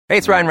Hey,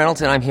 it's Ryan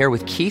Reynolds, and I'm here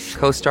with Keith,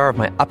 co-star of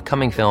my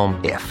upcoming film,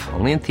 If,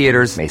 only in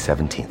theaters May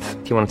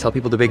 17th. Do you want to tell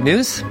people the big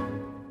news?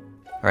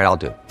 All right, I'll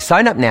do it.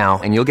 Sign up now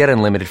and you'll get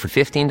unlimited for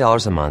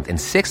 $15 a month and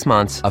 6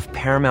 months of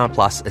Paramount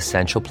Plus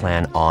Essential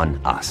Plan on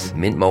us.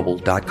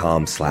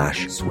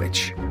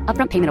 MintMobile.com/switch.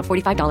 Upfront payment of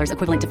 $45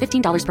 equivalent to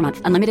 $15 per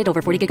month. Unlimited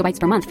over 40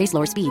 gigabytes per month. Face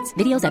lower speeds.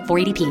 Videos at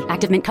 480p.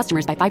 Active Mint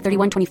customers by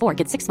 531.24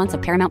 get 6 months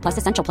of Paramount Plus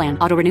Essential Plan.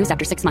 Auto renews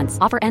after 6 months.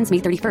 Offer ends May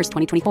 31st,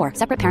 2024.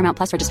 Separate Paramount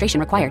Plus registration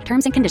required.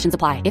 Terms and conditions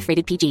apply if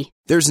rated PG.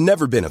 There's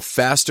never been a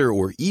faster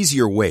or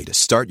easier way to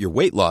start your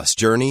weight loss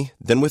journey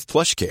than with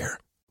PlushCare.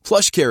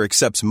 PlushCare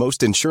accepts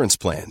most insurance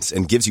plans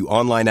and gives you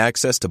online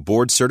access to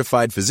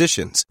board-certified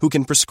physicians who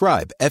can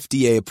prescribe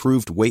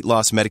FDA-approved weight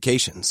loss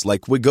medications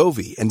like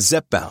Wegovy and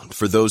Zepbound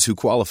for those who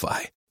qualify.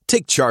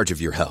 Take charge of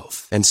your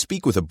health and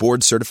speak with a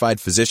board-certified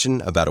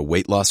physician about a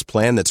weight loss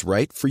plan that's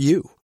right for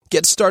you.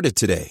 Get started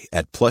today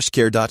at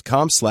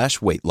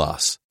plushcare.com/weight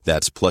loss.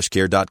 That's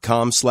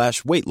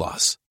plushcare.com/weight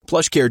loss.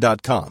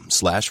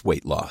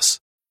 plushcare.com/weight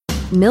loss.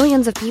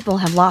 Millions of people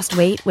have lost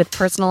weight with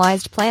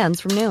personalized plans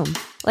from Noom.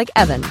 Like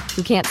Evan,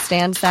 who can't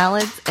stand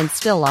salads and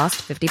still lost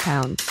 50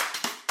 pounds.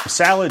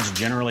 Salads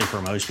generally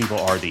for most people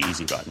are the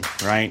easy button,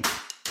 right?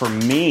 For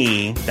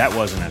me, that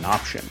wasn't an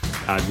option.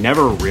 I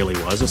never really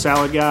was a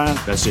salad guy.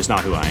 That's just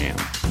not who I am.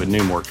 But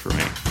Noom worked for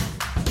me.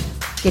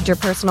 Get your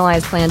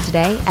personalized plan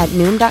today at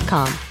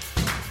Noom.com.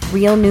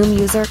 Real Noom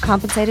user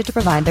compensated to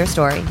provide their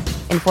story.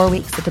 In 4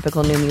 weeks, the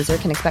typical Noom user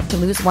can expect to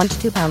lose 1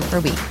 to 2 pounds per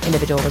week.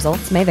 Individual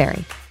results may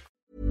vary.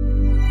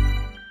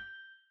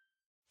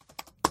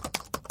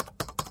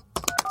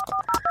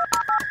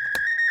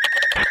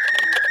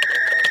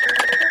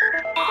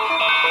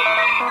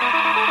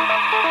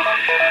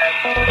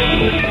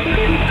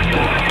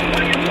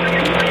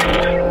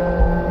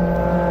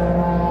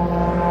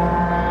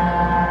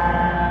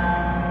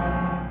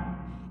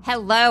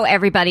 Hello,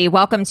 everybody.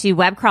 Welcome to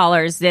Web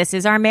Crawlers. This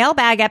is our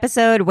mailbag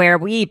episode where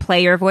we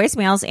play your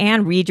voicemails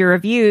and read your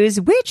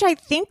reviews, which I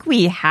think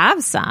we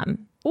have some.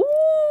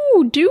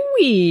 Ooh, do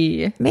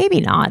we? Maybe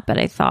not, but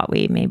I thought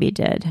we maybe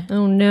did.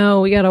 Oh,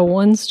 no. We got a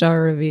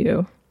 1-star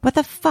review. What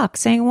the fuck?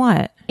 Saying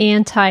what?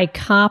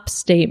 Anti-cop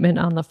statement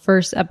on the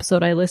first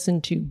episode I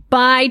listened to.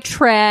 Buy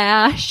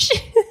trash.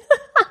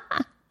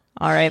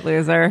 All right,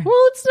 loser.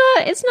 Well,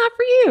 it's not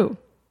for you.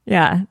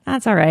 Yeah,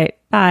 that's all right.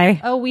 Bye.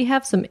 Oh, we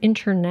have some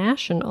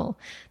international.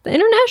 The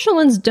international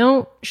ones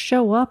don't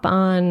show up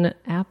on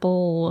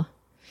Apple.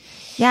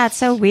 Yeah, it's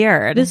so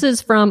weird. This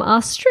is from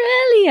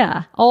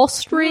Australia.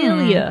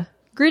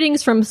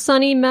 Greetings from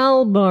sunny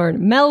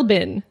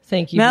Melbourne.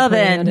 Thank you.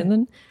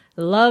 Melbourne.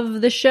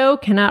 Love the show.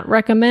 Cannot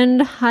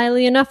recommend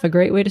highly enough. A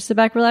great way to sit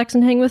back, relax,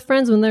 and hang with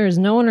friends when there is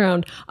no one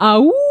around.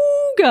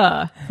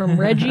 Awooga from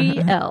Reggie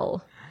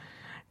L.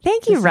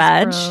 Thank you,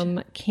 Reg.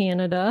 From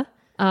Canada.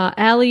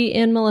 Allie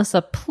and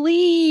Melissa,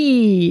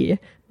 please.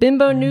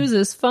 Bimbo news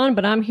is fun,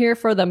 but I'm here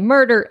for the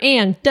murder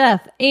and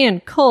death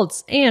and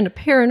cults and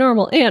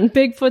paranormal and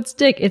Bigfoot's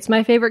dick. It's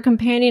my favorite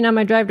companion on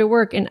my drive to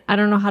work, and I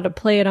don't know how to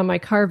play it on my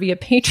car via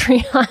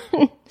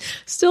Patreon.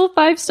 Still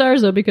 5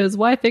 stars, though, because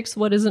why fix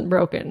what isn't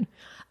broken?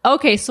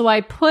 Okay, so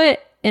I put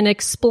an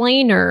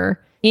explainer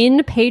in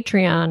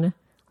Patreon.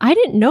 I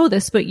didn't know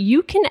this, but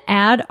you can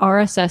add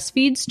RSS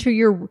feeds to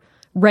your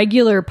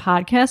regular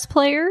podcast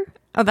player.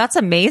 Oh, that's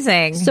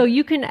amazing. So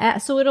you can,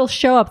 so it'll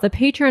show up. The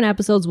Patreon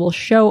episodes will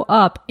show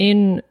up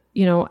in,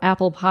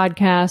 Apple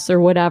Podcasts or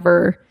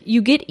whatever.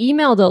 You get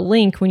emailed a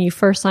link when you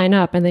first sign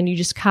up, and then you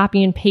just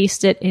copy and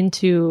paste it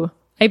into,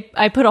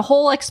 I put a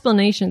whole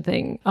explanation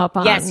thing up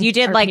on. Yes, you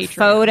did like Patreon.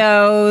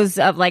 Photos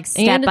of like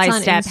step by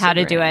step how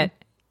to do it.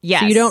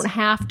 Yes. So you don't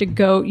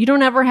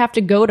ever have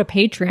to go to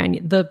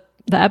Patreon. The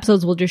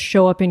episodes will just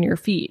show up in your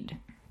feed.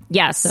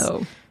 Yes.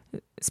 So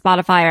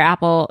Spotify or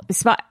Apple,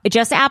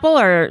 just Apple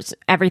or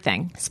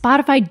everything?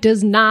 Spotify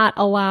does not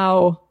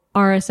allow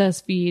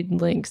RSS feed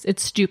links.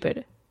 It's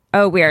stupid.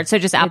 Oh, weird. So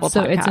just Apple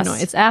Podcasts. It's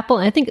annoying. It's Apple.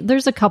 I think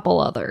there's a couple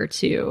other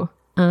too.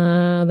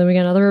 Then we got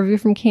another review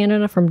from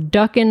Canada from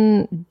Duck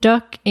and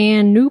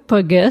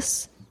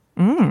Nupagus.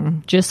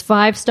 Just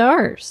 5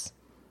 stars.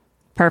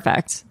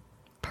 Perfect.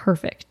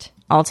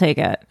 I'll take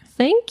it.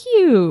 Thank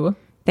you.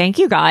 Thank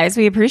you, guys.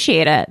 We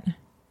appreciate it.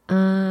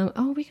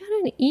 We got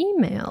an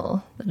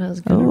email that I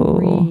was going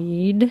to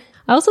read.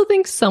 I also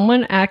think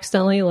someone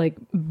accidentally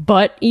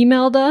butt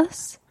emailed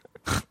us.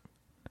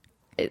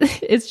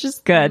 It's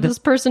just good. This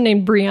person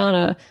named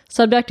Brianna.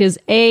 Subject is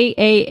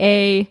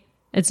AAA.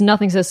 It's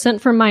nothing. It says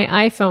sent from my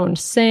iPhone.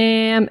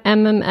 Sam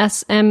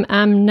MMSM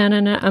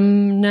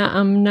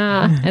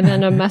na. And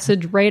then a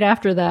message right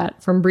after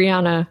that from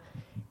Brianna.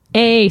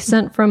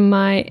 Sent from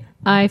my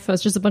iPhone.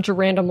 It's just a bunch of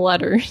random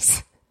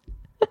letters.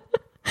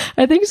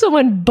 I think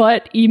someone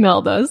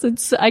emailed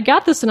us. I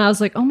got this and I was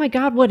like, oh my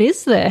God, what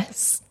is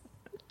this?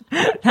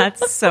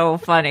 That's so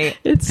funny.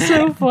 It's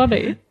so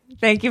funny.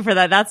 Thank you for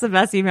that. That's the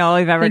best email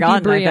we've ever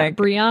gotten, I think.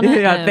 Brianna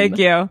M. Thank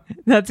you.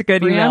 That's a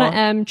good email. Brianna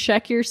M,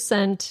 check your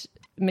sent.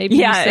 Maybe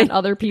you sent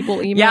other people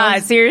emails. Yeah,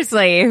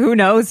 seriously. Who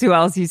knows who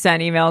else you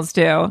sent emails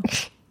to?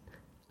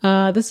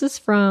 This is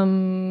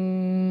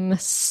from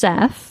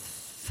Seth.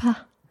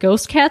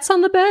 Ghost cats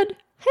on the bed?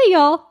 Hey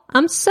y'all,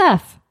 I'm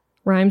Seth.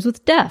 Rhymes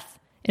with death.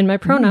 And my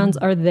pronouns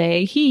are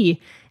they, he.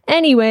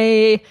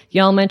 Anyway,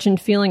 y'all mentioned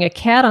feeling a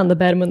cat on the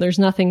bed when there's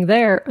nothing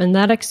there, and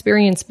that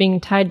experience being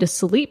tied to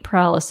sleep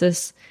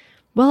paralysis.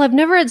 Well, I've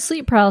never had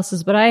sleep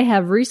paralysis, but I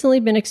have recently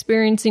been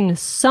experiencing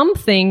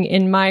something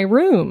in my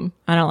room.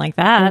 I don't like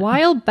that. A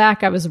while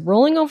back, I was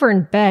rolling over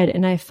in bed,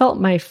 and I felt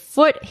my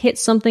foot hit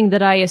something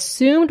that I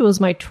assumed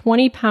was my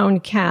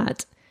 20-pound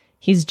cat.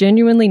 He's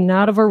genuinely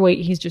not overweight.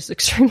 He's just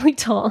extremely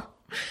tall.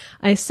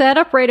 I sat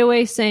up right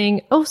away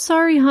saying, "Oh,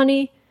 sorry,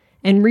 honey,"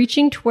 and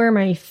reaching to where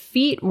my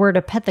feet were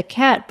to pet the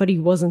cat, but he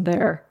wasn't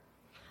there.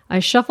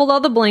 I shuffled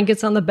all the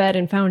blankets on the bed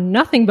and found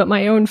nothing but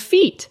my own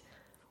feet.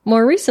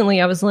 More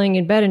recently, I was laying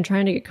in bed and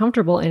trying to get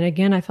comfortable, and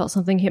again, I felt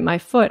something hit my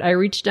foot. I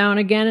reached down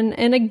again,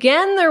 and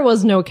again, there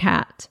was no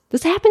cat.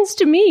 This happens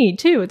to me,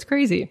 too. It's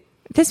crazy.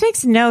 This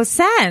makes no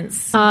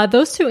sense.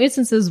 Those two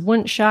instances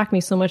wouldn't shock me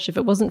so much if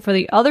it wasn't for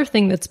the other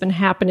thing that's been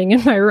happening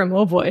in my room.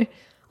 Oh, boy.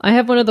 I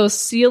have one of those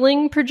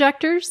ceiling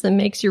projectors that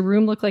makes your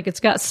room look like it's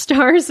got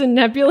stars and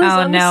nebulas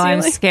on the ceiling. Oh, no,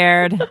 I'm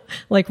scared.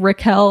 Like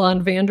Raquel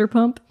on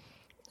Vanderpump.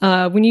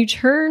 When you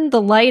turn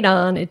the light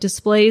on, it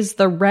displays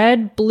the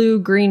red, blue,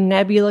 green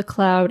nebula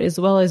cloud as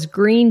well as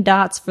green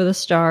dots for the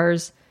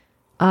stars.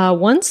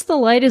 Once the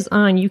light is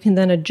on, you can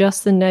then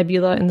adjust the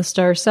nebula and the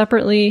stars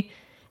separately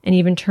and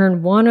even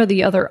turn one or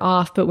the other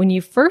off. But when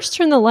you first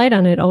turn the light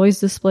on, it always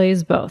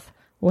displays both.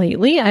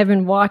 Lately, I've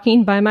been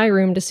walking by my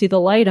room to see the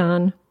light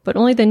on, but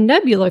only the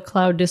nebula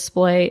cloud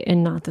display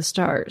and not the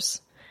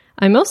stars.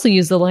 I mostly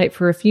use the light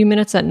for a few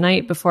minutes at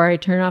night before I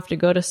turn off to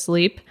go to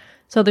sleep,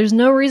 so there's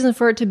no reason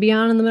for it to be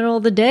on in the middle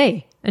of the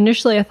day.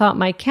 Initially, I thought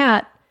my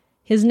cat,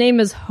 his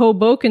name is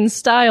Hoboken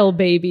Style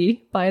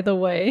Baby, by the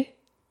way.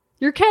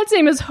 Your cat's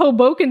name is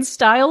Hoboken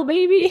Style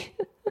Baby?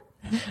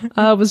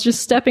 Was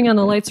just stepping on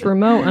the light's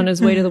remote on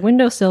his way to the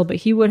windowsill, but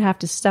he would have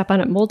to step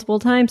on it multiple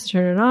times to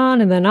turn it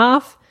on and then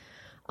off.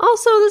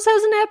 Also, this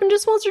hasn't happened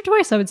just once or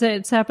twice. I would say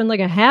it's happened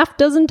like a half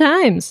dozen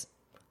times.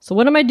 So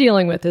what am I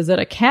dealing with? Is it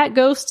a cat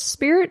ghost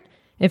spirit?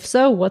 If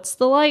so, what's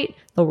the light?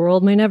 The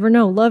world may never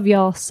know. Love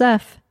y'all,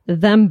 Seth.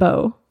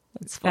 Thembo.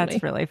 That's funny.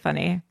 That's really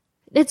funny.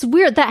 It's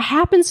weird. That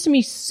happens to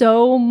me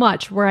so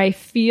much where I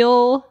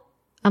feel,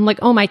 I'm like,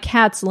 oh, my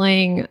cat's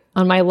laying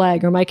on my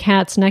leg or my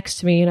cat's next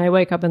to me, and I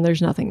wake up and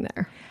there's nothing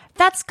there.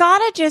 That's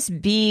gotta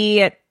just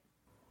be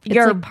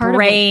your like part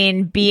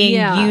brain of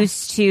being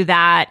used to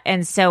that,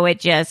 and so it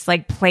just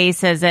like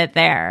places it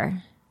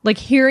there. Like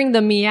hearing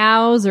the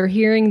meows or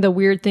hearing the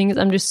weird things,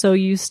 I'm just so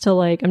used to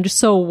like, I'm just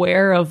so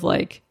aware of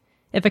like,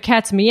 if a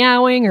cat's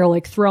meowing or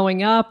like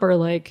throwing up or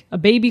like a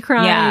baby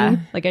crying,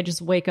 like I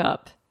just wake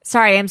up.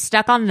 Sorry, I'm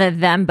stuck on the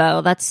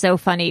thembo. That's so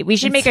funny. We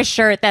should make a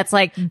shirt that's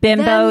like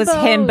bimbos,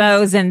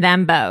 himbos, and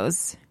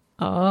thembos.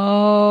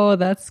 Oh,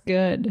 that's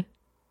good.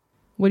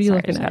 What are you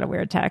looking at? Got a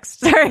weird text.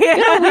 Sorry.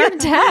 Got a weird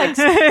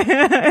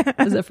text.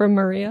 Is it from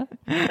Maria?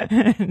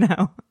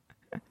 No.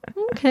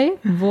 Okay.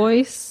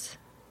 Voice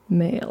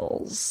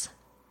mails.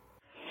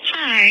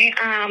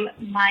 Hi,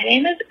 my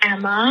name is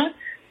Emma.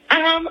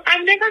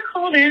 I've never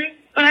called in,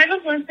 but I've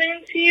been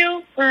listening to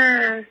you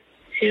for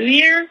 2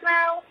 years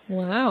now.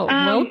 Wow.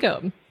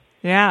 Welcome.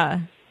 Yeah.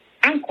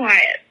 I'm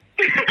quiet.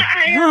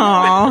 I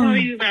have to tell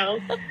you, though,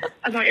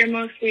 about your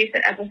most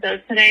recent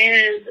episode. Today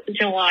is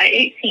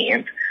July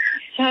 18th.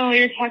 So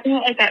you're talking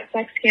about, like, that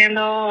sex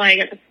scandal, like,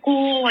 at the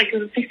school, like, it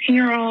was a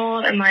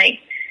 16-year-old, and, like...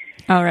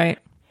 All right.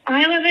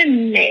 I live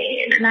in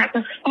Maine, and that's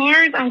as far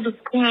as I'll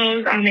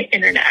disclose on the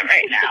internet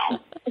right now.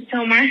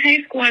 So my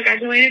high school, I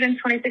graduated in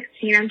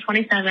 2016. I'm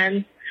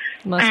 27.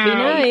 Must be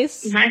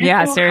nice. My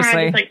high school seriously.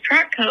 had this, like,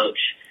 track coach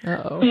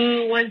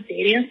who was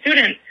dating a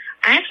student.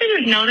 I actually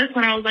didn't notice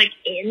when I was, like,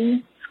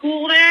 in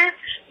school there,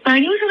 but I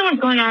knew something was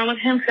going on with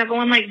him because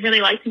everyone, like,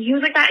 really liked him. He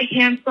was, like, that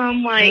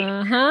handsome, like,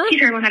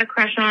 teacher everyone had a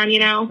crush on, you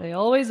know? They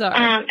always are.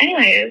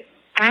 Anyways,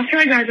 after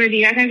I graduated, the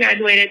year I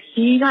graduated,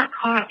 he got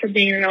caught for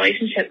being in a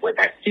relationship with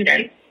that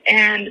student.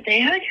 And they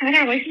had a kind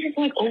of relationship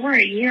for, like, over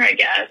a year, I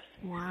guess.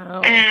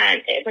 Wow.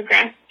 And it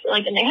progressed,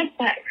 like, and they had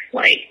sex.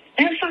 Like,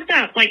 it was fucked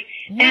up. Like,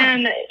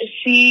 and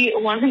she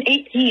wasn't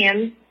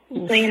 18,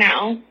 so, you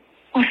know,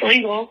 that's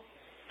illegal.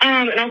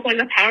 And also, like,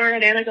 the power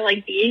of it,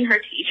 like, being her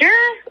teacher,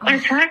 our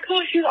track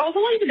coach. She was also,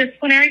 like, the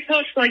disciplinary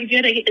coach. So, like, if you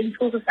had to get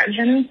in-school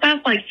suspension and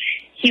stuff, like,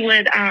 he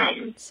would,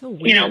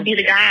 you know, be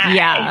the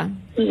guy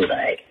who would,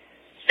 like,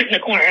 sit in the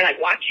corner and,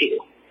 like, watch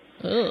you.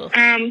 Ugh.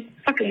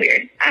 Fucking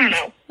weird. I don't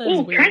know.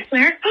 Ooh, Weird. can I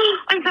swear?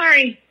 I'm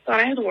sorry. Thought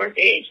I had the worst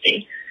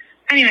ADHD.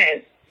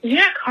 Anyways, he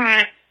got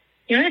caught.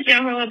 He went to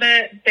jail for a little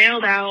bit,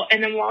 bailed out,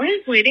 and then while he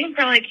was waiting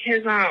for, like,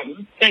 his,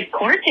 like,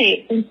 court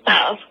dates and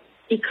stuff,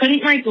 he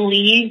couldn't, like,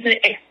 leave the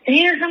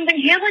estate or something.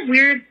 He had, like,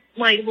 weird,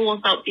 like, rules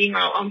about being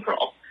out on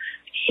parole.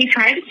 He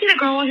tried to see the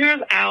girl while he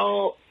was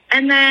out,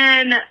 and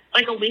then,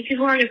 like, a week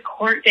before his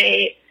court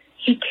date,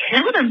 he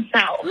killed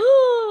himself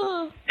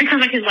because,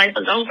 like, his life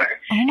was over.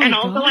 Oh my and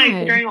also, God.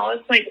 like, during all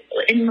this, like,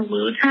 in the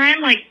lewd time,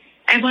 like,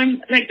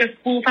 everyone, like, the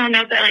school found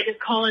out that, like, his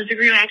college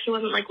degree actually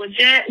wasn't, like,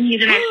 legit, and he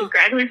didn't actually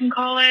graduate from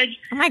college.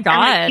 Oh, my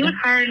God. And, like, he was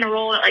hired in a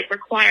role that, like,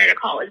 required a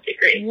college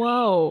degree.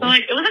 Whoa. So,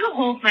 like, it was, like, a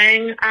whole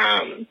thing.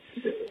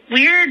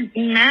 Weird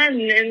men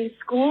in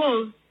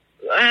schools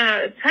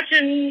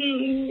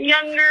touching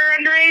younger,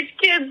 underage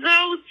kids.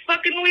 Oh, it's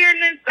fucking weird,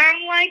 and I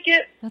don't like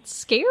it. That's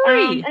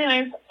scary.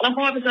 Anyways, the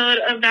whole episode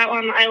of that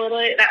one,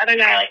 that other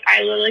guy, like,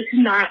 I literally could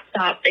not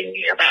stop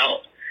thinking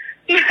about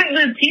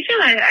the teacher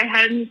that I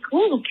had in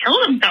school who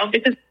killed himself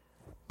because...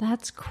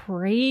 That's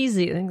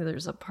crazy. I think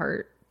there's a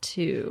part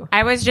 2.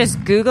 I was just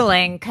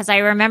Googling because I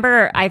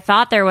remember I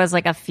thought there was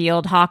like a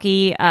field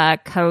hockey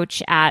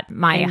coach at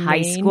my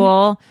high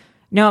school.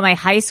 No, at my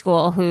high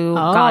school who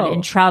got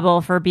in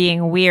trouble for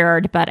being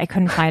weird, but I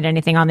couldn't find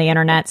anything on the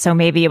internet. So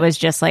maybe it was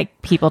just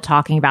like people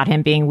talking about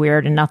him being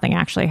weird and nothing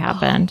actually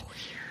happened.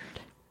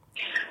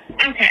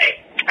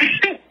 Okay.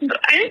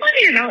 I just want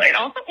you to know, it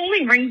also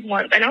only rings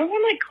once. I know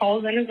someone, like,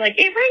 calls in and is like,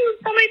 it rings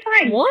so many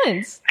times.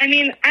 Once? I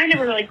mean, I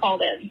never really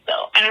called in, so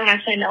I don't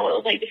actually know what it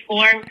was like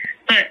before,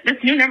 but this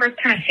new number is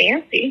kind of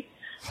fancy.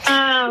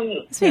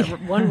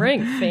 One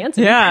ring.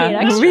 Fancy.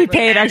 Yeah, we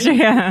paid extra,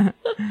 yeah.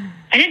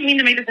 I didn't mean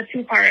to make this a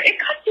 2-part. It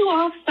cut you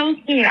off so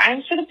soon.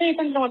 I should have paid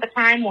attention to what the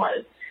time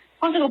was.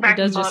 I'll have to go back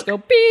It does and just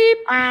look. go beep.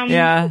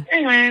 Yeah.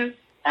 Anyways,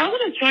 I was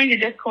going to join your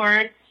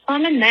Discord, so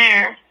I'm in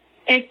there.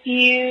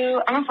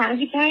 I'm a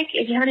pharmacy tech.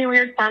 If you have any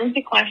weird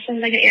pharmacy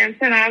questions, I can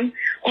answer them.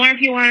 Or if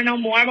you want to know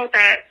more about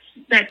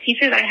that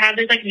teacher that I had,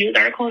 there's, like, news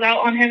articles out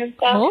on him and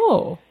stuff.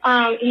 Oh.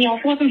 And he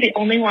also wasn't the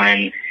only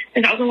one.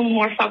 There's also a little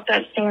more fucked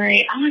up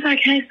story. Oh my God,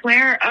 can I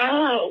swear?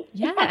 Oh.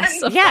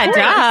 Yes. Yeah,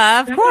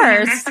 duh, of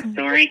course.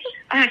 Story.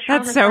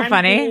 That's so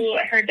funny.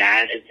 Her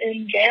dad is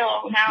in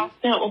jail now,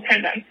 still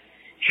prison,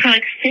 for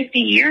like 50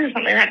 years or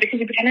something like that because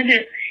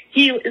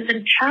he is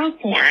in child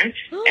porn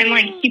and,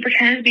 like, he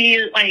pretended to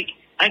be, like,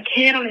 a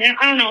kid on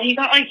I don't know.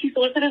 He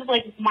solicited,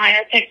 like,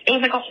 Maya pics. It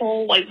was, like, a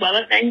whole, like, web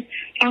of things.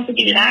 I can also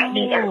give you that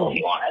news article if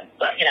you wanted.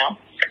 But, you know,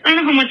 I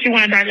don't know how much you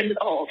want to dive into the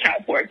whole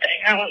child porn thing.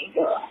 That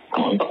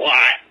one's a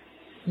lot.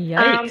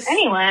 Yikes.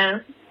 Anyway,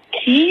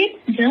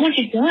 keep doing what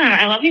you're doing.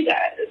 I love you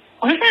guys.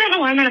 Honestly, I don't know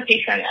why I'm not a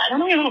Patreon yet. I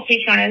don't even know what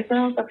Patreon is,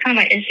 though. That's kind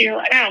of my issue.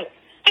 I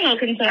gotta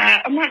look into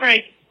that. I'm not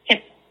very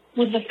hip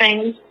with the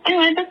things.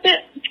 Anyway, that's it.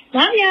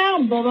 Love ya.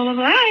 Blah, blah, blah,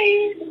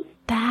 bye.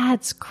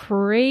 That's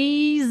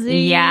crazy.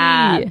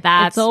 Yeah,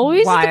 that's It's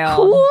always wild. the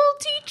cool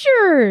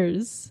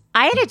teachers.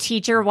 I had a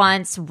teacher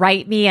once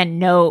write me a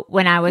note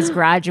when I was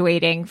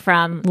graduating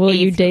from. Will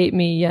you date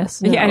me?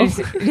 Yes. No. Yeah,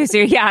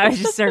 I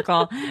was just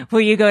circle. Will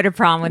you go to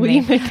prom with Will me?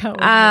 you make out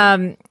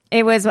with me?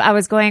 It was, I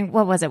was going,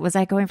 what was it? Was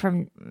I going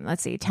from,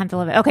 let's see, 10th,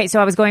 11th? Okay,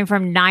 so I was going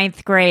from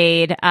 9th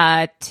grade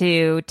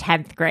to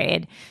 10th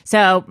grade.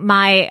 So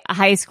my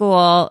high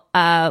school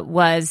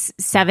was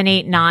 7,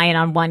 8, 9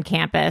 on one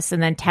campus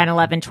and then 10,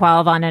 11,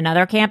 12 on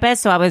another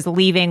campus. So I was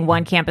leaving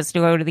one campus to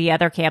go to the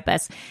other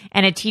campus.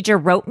 And a teacher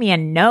wrote me a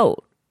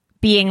note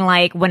being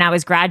like, when I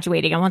was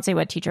graduating, I won't say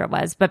what teacher it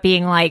was, but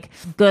being like,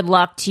 good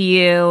luck to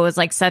you. It was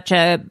like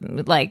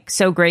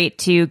so great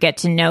to get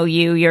to know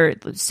you. You're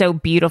so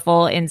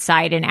beautiful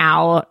inside and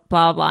out,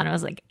 blah, blah. And I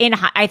was like,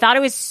 I thought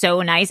it was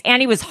so nice.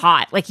 And he was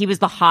hot. Like, he was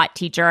the hot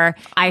teacher.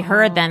 I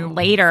heard then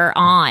later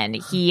on,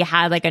 he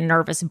had like a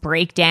nervous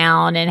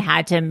breakdown and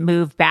had to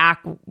move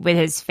back with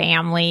his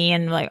family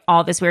and like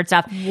all this weird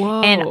stuff.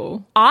 Whoa.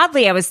 And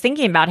oddly, I was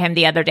thinking about him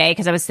the other day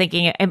because I was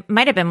thinking, it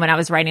might have been when I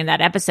was writing that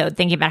episode,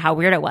 thinking about how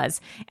weird it was.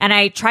 And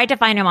I tried to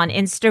find him on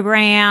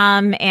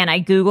Instagram and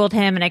I Googled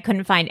him and I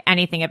couldn't find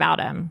anything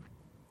about him.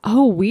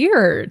 Oh,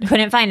 weird.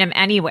 Couldn't find him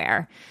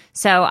anywhere.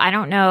 So I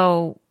don't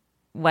know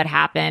what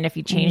happened, if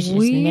he changed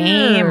his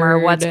name or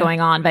what's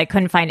going on, but I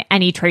couldn't find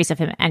any trace of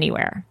him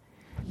anywhere.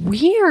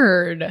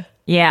 Weird.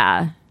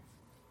 Yeah.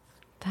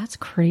 That's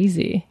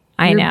crazy.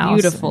 I You're know.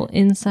 beautiful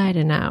inside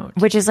and out.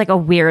 Which is like a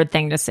weird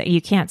thing to say.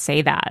 You can't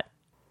say that.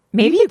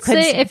 Maybe you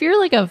could say, if you're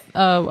like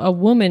a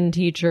woman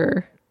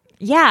teacher.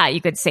 Yeah, you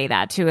could say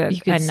that to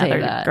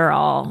another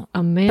girl.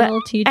 A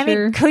male teacher. I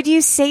mean, could you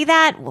say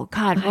that? Well,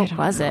 God, what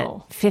was it?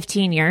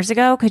 15 years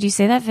ago? Could you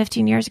say that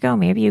 15 years ago?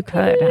 Maybe you could.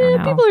 I don't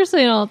know. People are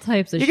saying all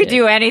types of shit. You could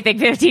do anything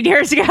 15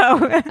 years ago.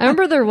 I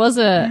remember there was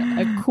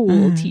a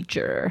cool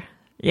teacher.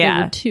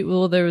 Yeah.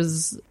 There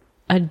was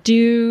a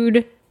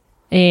dude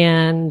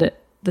and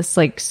this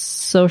like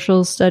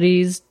social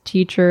studies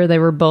teacher. They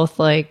were both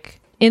like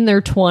in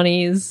their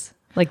 20s.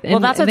 Like, well,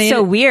 that's what's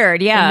so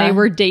weird. Yeah. And they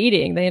were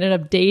dating. They ended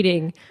up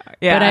dating.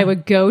 Yeah. But I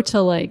would go to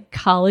like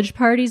college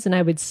parties and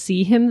I would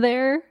see him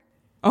there.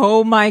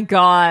 Oh my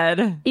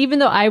God. Even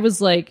though I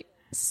was like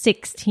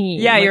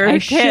 16. Yeah, like, you're a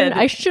kid.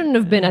 I shouldn't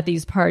have been at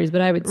these parties,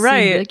 but I would see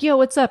him be like, yo,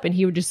 what's up? And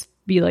he would just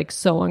be like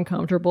so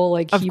uncomfortable.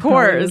 Like, of he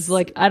course was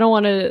like, I don't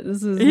want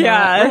to,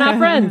 yeah. We're not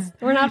friends.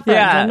 We're not friends.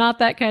 Yeah. I'm not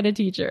that kind of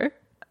teacher.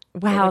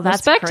 Wow, Like, that's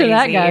respect crazy. to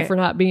that guy for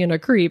not being a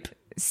creep.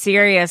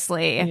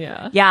 Seriously.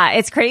 Yeah. Yeah.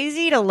 It's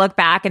crazy to look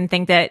back and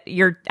think that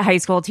your high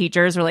school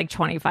teachers were like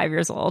 25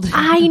 years old.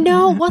 I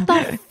know. What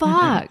the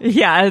fuck?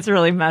 Yeah. It's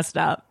really messed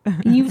up.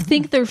 You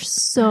think they're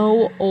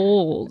so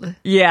old.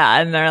 Yeah.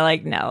 And they're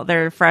like, no,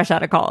 they're fresh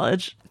out of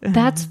college.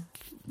 That's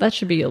That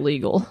should be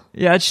illegal.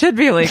 Yeah, it should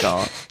be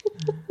illegal.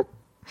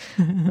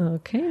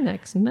 Okay,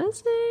 next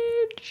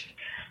message.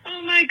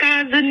 Oh my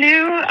God, the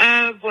new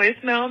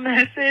voicemail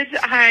message.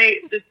 Hi,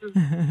 this is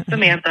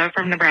Samantha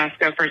from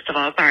Nebraska, first of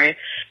all. Sorry.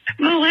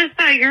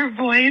 Melissa, your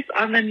voice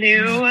on the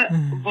new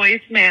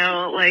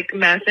voicemail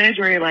message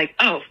where you're like,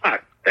 oh,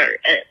 fuck.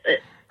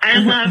 I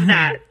love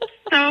that.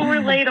 So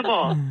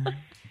relatable.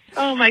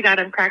 Oh my God,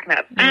 I'm cracking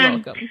up. You're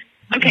welcome.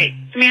 Okay,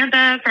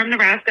 Samantha from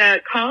Nebraska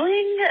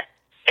calling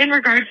in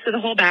regards to the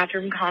whole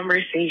bathroom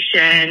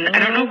conversation. I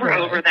don't know if we're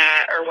over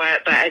that or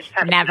what, but I just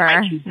have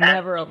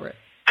Never over it.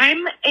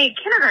 I'm a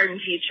kindergarten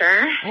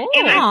teacher,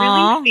 and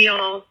I really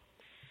feel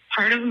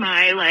part of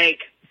my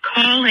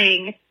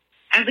calling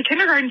as a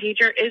kindergarten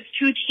teacher is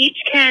to teach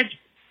kids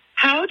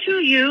how to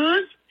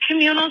use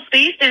communal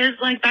spaces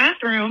like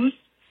bathrooms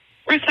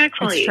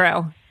respectfully. It's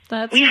true.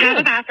 We have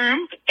a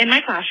bathroom in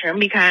my classroom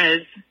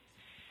because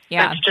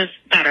that's just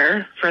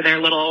better for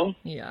their little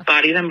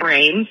bodies and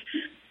brains.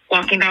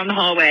 Walking down the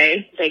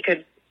hallway, they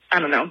could, I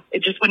don't know,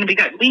 it just wouldn't be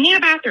good. We need a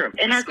bathroom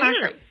in our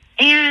classroom.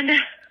 And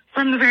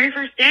from the very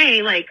first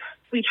day,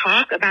 we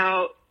talk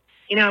about,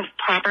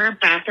 proper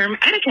bathroom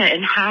etiquette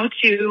and how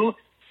to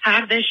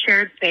have this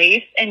shared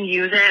space and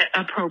use it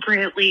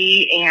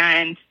appropriately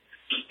and,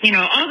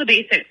 all the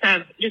basics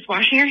of just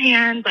washing your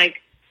hands,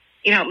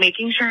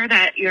 making sure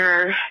that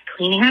you're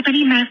cleaning up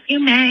any mess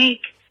you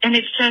make. And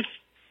it's just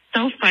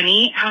so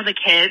funny how the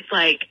kids,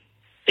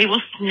 they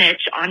will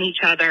snitch on each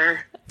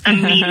other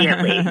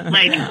immediately. And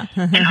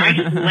I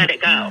just let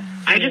it go.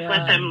 I just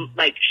let them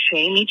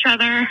shame each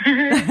other.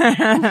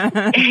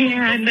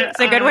 And it's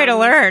a good way to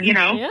learn.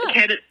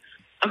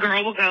 A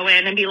girl will go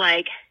in and be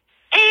like,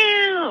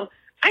 ew,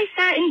 I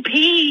sat and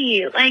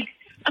pee.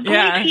 A boy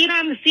peed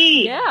on the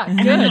seat. Yeah, and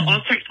then they'll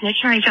all start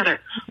snitching on each other.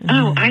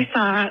 Oh, I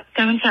saw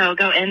so-and-so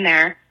go in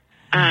there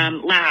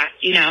last,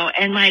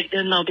 and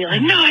then they'll be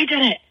like, no, I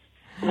didn't.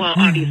 Well,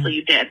 obviously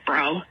you did,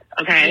 bro.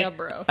 Okay? Yeah,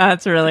 bro.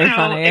 That's really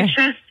funny. It's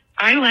just,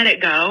 I let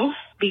it go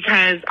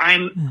because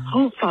I'm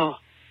hopeful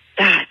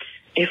that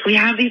if we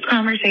have these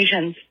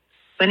conversations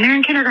when they're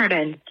in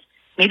kindergarten,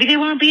 maybe they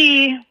won't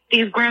be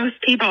these gross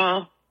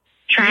people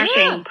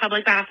trashing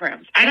public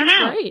bathrooms. I don't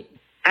know. Right.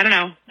 I don't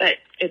know, but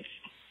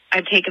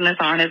I've taken this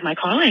on as my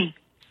calling.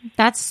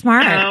 That's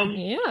smart.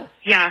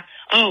 Yeah.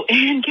 Oh,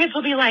 and kids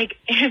will be like,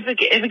 if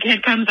a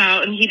kid comes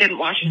out and he didn't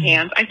wash his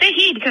hands, I say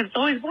he because it's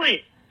always boys.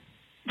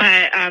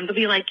 But they'll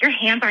be like, your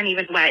hands aren't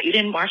even wet. You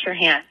didn't wash your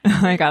hands. Oh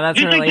my God,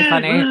 that's really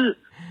funny.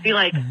 Be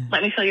like,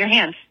 let me feel your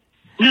hands.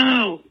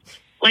 No.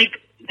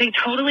 They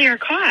totally are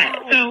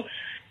caught. So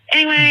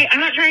anyway, I'm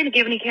not trying to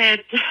give any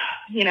kids,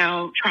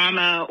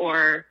 trauma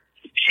or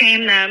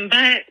shame them,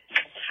 but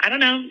I don't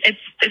know. It's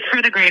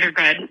for the greater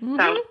good. Mm-hmm.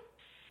 So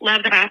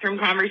love the bathroom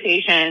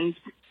conversations.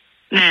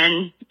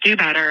 Men, do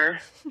better.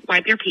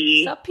 Wipe your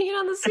pee. Stop peeing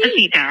on the seat. Put the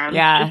seat down.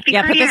 Yeah.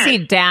 Put the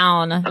seat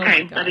down.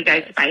 Okay. Love you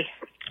guys. Bye.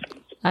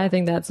 I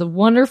think that's a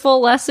wonderful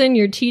lesson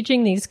you're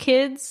teaching these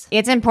kids.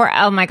 It's important.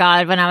 Oh my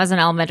God. When I was an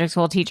elementary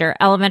school teacher,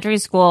 elementary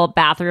school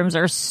bathrooms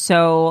are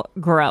so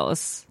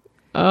gross.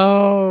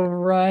 Oh,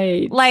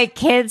 right.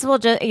 Kids will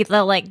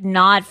they'll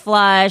not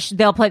flush.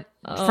 They'll put,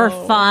 for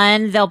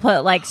fun, they'll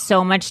put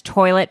so much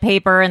toilet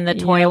paper in the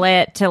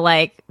toilet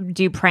to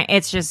do prank.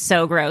 It's just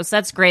so gross.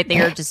 That's great that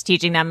you're just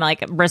teaching them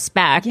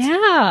respect.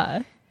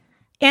 Yeah.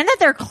 And that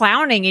they're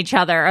clowning each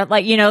other,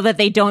 that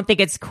they don't think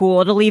it's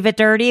cool to leave it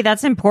dirty.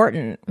 That's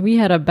important. We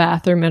had a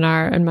bathroom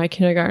in my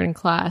kindergarten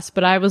class,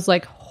 but I was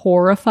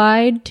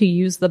horrified to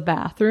use the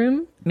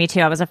bathroom. Me too.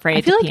 I was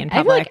afraid to pee in public.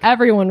 I feel like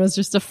everyone was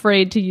just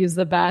afraid to use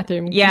the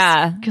bathroom.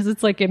 Yeah. Because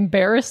it's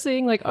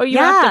embarrassing. You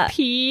have to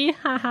pee.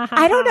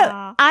 I don't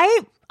know.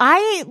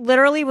 I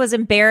literally was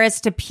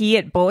embarrassed to pee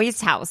at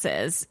boys'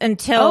 houses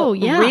until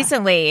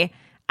recently.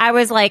 I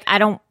was like, I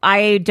don't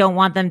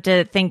want them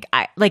to think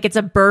it's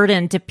a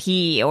burden to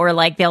pee or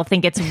they'll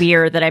think it's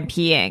weird that I'm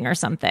peeing or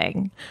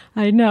something.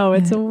 I know.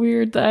 It's a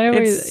weird thing.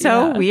 It's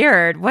so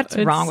weird. What's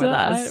wrong with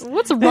us?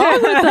 What's wrong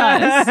with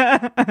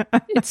us?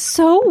 It's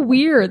so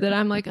weird that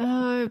I'm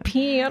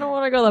peeing. I don't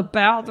want to go to the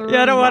bathroom.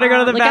 Yeah, I don't want to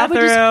go to the bathroom.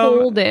 I would just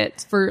hold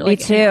it for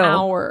an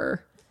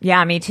hour.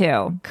 Yeah, me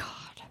too.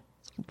 God,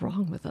 what's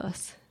wrong with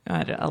us?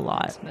 A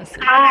lot.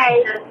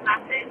 Hi, this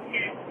message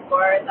is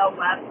for the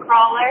web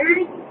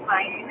crawlers.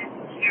 My name is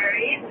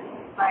Carrie. This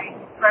is my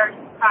first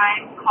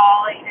time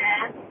calling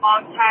in.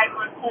 Long time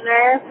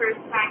listener, first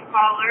time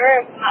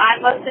caller.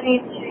 I'm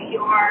listening to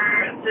your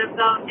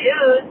Thembos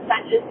news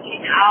that just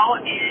came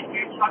out, and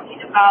you're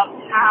talking about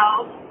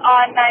how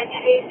on 90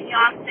 Day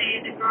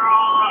Fiancé, the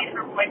girl and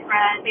her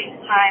boyfriend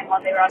FaceTime while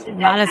they were on the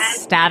A lot of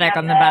static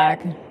on the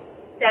back.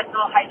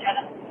 Dental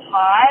hygienist is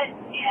hot,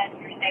 and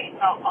you're saying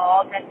how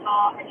all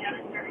dental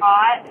hygienists are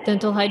hot.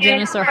 Dental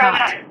hygienists are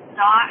hot.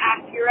 Not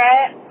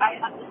accurate. I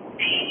have the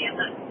same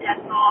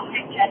dental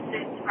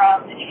hygienist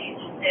from age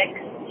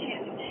 6.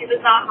 She was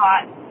not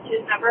hot. She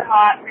was never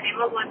hot. Her name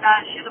was Linda.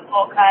 She had a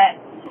bowl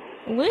cut.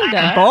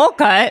 Linda? Bowl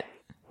cut?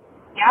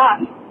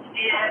 Yeah.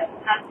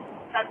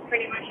 That's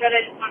pretty much it.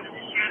 I just wanted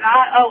to share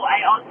that. Oh,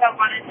 I also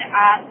wanted to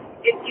ask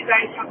if you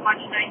guys have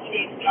watched 90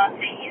 Day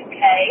Fiancé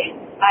UK,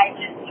 I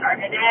just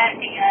started it,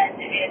 and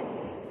it's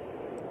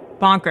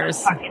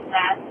bonkers. Fucking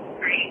that's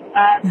great.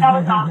 That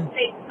was all.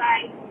 Thanks,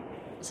 bye.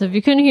 So if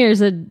you couldn't hear,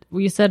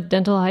 we said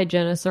dental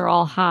hygienists are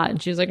all hot.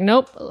 And she was like,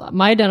 nope,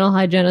 my dental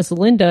hygienist,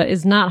 Linda,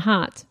 is not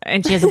hot.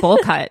 And she has a bowl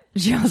cut.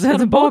 She also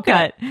has a bowl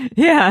cut.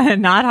 Yeah,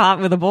 not hot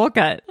with a bowl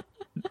cut.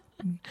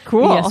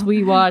 Cool. Yes,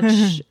 we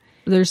watch.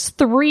 There's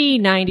 3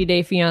 90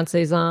 Day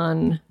Fiancés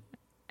on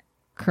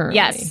currently.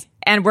 Yes.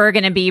 And we're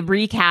going to be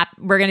recrapping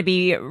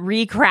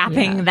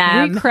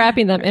them.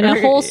 Recrapping them in a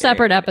whole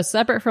separate episode,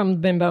 separate from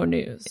Bimbo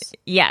News.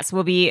 Yes,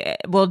 we'll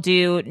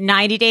do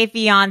 90 Day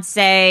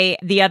Fiancé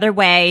the other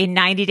way,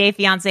 90 Day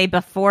Fiancé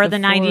before the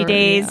 90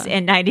 days,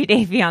 and 90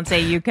 Day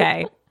Fiancé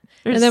UK.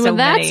 And then when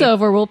that's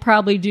over, we'll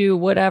probably do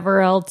whatever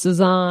else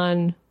is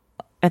on.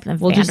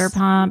 We'll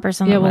Vanderpump or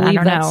something. Yeah, we'll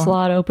leave that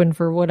slot open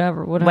for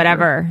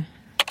whatever.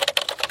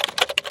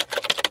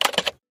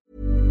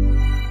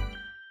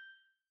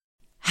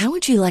 How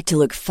would you like to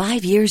look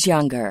 5 years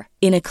younger?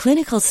 In a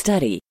clinical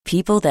study,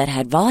 people that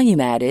had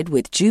volume added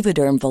with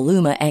Juvederm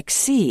Voluma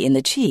XC in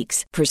the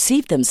cheeks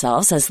perceived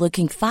themselves as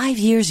looking 5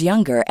 years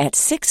younger at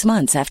 6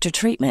 months after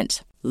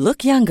treatment.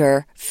 Look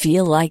younger,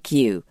 feel like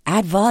you.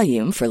 Add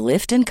volume for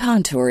lift and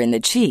contour in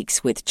the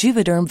cheeks with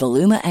Juvederm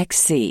Voluma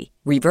XC.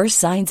 Reverse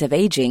signs of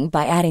aging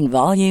by adding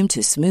volume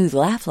to smooth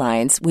laugh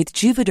lines with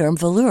Juvederm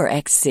Volure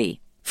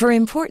XC. For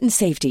important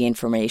safety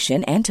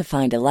information and to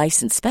find a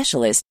licensed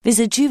specialist,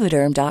 visit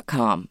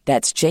Juvederm.com.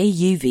 That's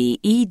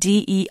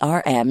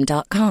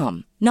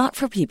JUVEDERM.com. Not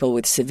for people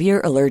with severe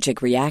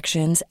allergic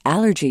reactions,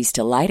 allergies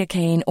to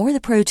lidocaine, or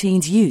the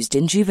proteins used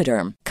in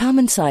Juvederm.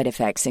 Common side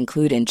effects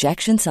include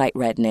injection site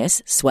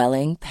redness,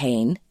 swelling,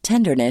 pain,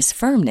 tenderness,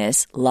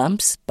 firmness,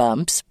 lumps,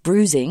 bumps,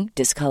 bruising,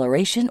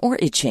 discoloration, or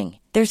itching.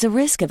 There's a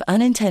risk of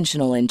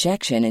unintentional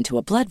injection into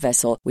a blood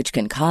vessel, which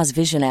can cause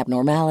vision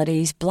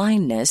abnormalities,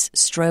 blindness,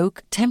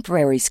 stroke,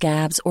 temporary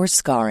scabs, or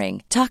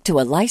scarring. Talk to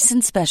a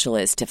licensed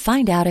specialist to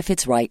find out if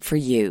it's right for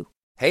you.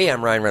 Hey,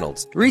 I'm Ryan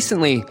Reynolds.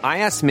 Recently, I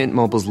asked Mint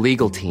Mobile's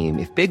legal team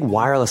if big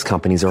wireless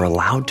companies are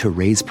allowed to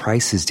raise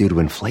prices due to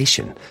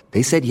inflation.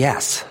 They said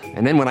yes.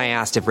 And then when I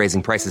asked if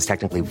raising prices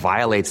technically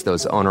violates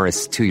those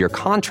onerous 2-year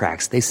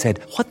contracts, they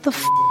said, what the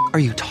f*** are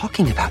you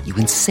talking about, you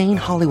insane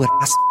Hollywood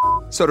ass f-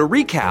 So to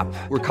recap,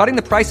 we're cutting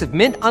the price of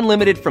Mint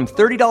Unlimited from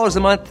 $30 a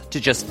month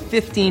to just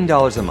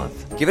 $15 a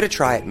month. Give it a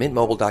try at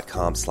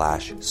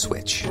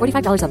mintmobile.com/switch.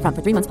 $45 up front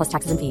for 3 months plus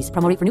taxes and fees.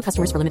 Promo rate for new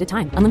customers for limited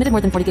time. Unlimited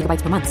more than 40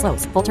 gigabytes per month.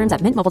 Slows full terms at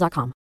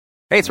mintmobile.com.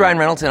 Hey, it's Ryan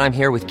Reynolds, and I'm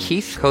here with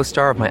Keith,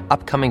 co-star of my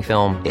upcoming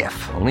film,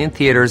 If, only in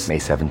theaters May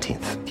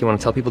 17th. Do you want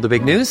to tell people the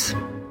big news?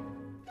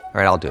 All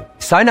right, I'll do it.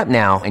 Sign up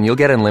now and you'll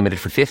get unlimited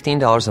for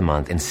 $15 a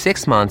month and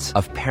 6 months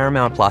of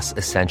Paramount Plus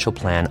Essential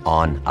Plan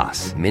on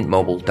us.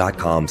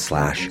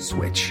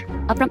 MintMobile.com/switch.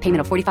 Upfront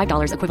payment of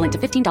 $45 equivalent to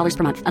 $15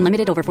 per month.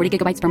 Unlimited over 40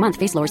 gigabytes per month.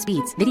 Face lower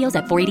speeds. Videos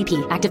at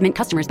 480p. Active Mint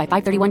customers by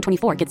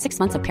 531.24 get 6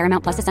 months of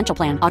Paramount Plus Essential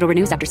Plan. Auto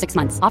renews after 6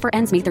 months. Offer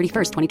ends May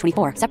 31st,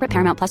 2024. Separate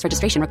Paramount Plus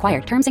registration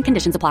required. Terms and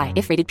conditions apply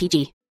if rated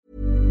PG.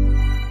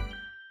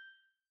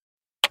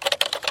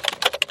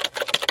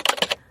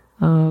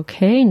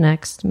 Okay,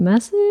 next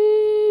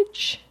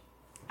message.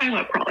 I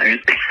love crawlers.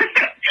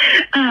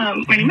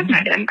 My name is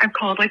Megan. I've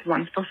called like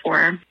once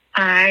before.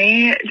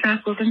 I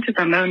just listened to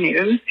Bimbo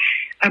News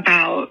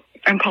about,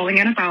 I'm calling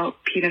in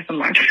about penis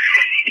enlargement.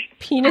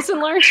 Penis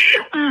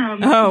enlargement?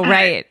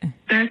 Right.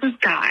 There's this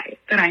guy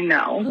that I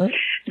know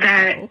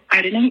that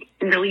I didn't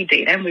really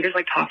date him. We just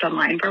like talked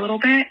online for a little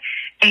bit.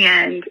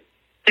 And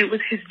it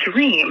was his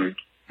dream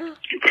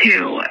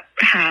to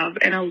have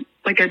a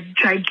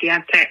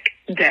gigantic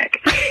dick.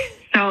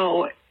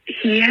 So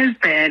he has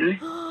been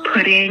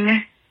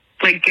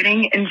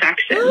getting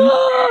injections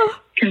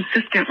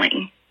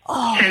consistently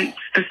since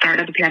the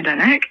start of the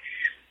pandemic.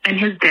 And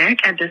his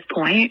dick at this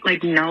point,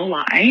 like no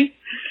lie,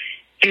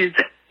 is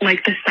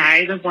like the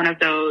size of one of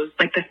those,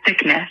 like the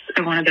thickness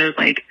of one of those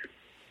like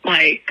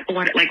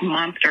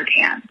monster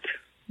cans.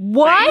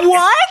 What?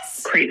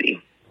 What? Crazy.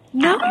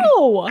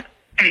 No.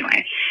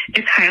 Anyway,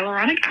 it's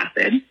hyaluronic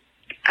acid.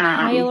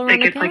 That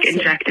gets like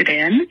injected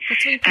in.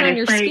 That's what you put and on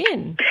your it's like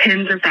skin.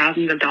 Tens of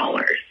thousands of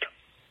dollars.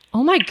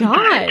 Oh my God.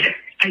 But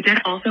I did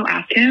also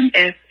ask him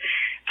if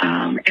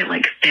it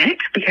like fit,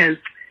 because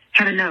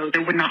heaven knows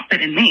it would not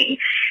fit in me.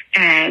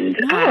 And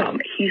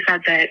he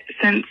said that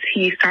since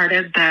he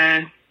started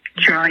the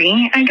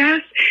journey, I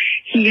guess,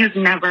 he has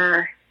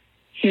never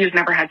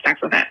had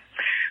sex with it.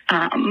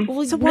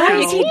 So why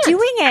is he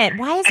doing it?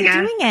 Why is he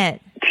doing it?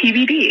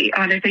 TBD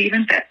on if it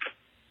even fits.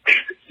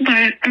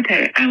 But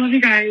okay, I love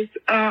you guys.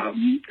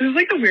 This is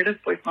like the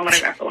weirdest voicemail that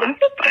I've ever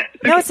left. But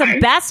no, it's the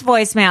best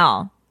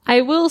voicemail.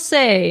 I will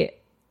say,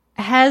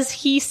 has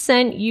he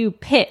sent you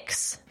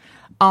pics?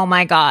 Oh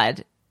my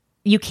God.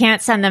 You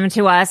can't send them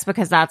to us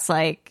because that's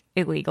like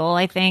illegal,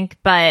 I think.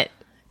 But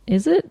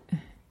is it?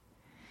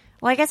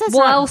 Well, I guess it's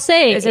I'll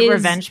say, is it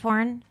revenge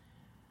porn?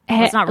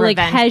 It's not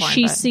revenge porn. Has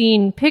she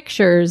seen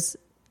pictures?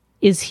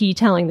 Is he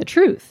telling the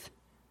truth?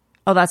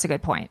 Oh, that's a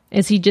good point.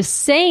 Is he just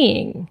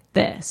saying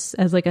this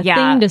as like a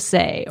thing to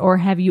say, or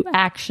have you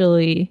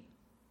actually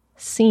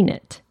seen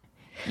it.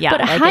 Yeah,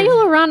 but like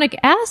hyaluronic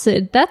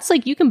acid, that's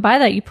like, you can buy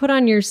that. You put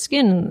on your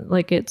skin,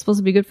 like it's supposed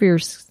to be good for your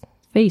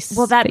face.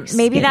 well, that face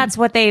maybe skin. that's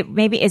what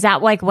is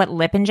that like what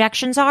lip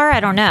injections are? I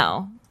don't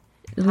know.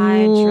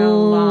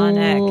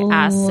 Hydrolonic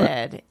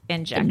acid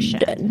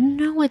injection.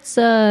 No, it's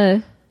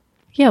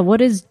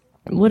what is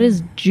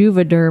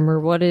Juvederm, or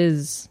what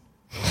is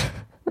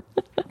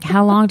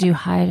How long do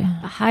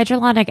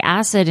hydrolonic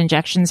acid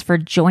injections for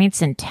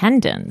joints and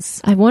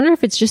tendons? I wonder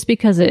if it's just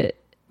because it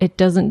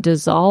doesn't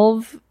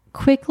dissolve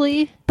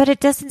quickly. But it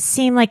doesn't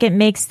seem like it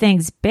makes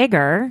things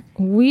bigger.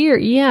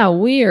 Weird. Yeah,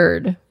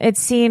 weird. It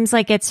seems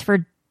like it's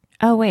for...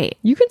 Oh, wait.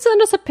 You can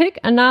send us a pic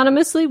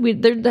anonymously.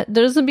 There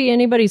doesn't be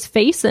anybody's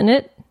face in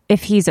it.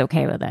 If he's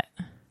okay with it.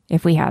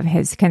 If we have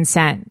his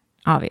consent,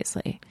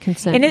 obviously.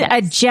 Consent, And yes.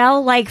 a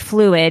gel-like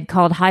fluid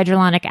called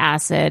hydrolonic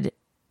acid.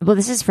 Well,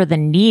 this is for the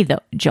knee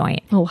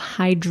joint. Oh,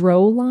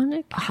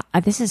 hydrolonic?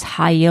 This is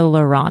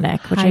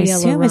hyaluronic, which I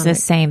assume is the Hyaluronic.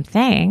 same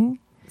thing.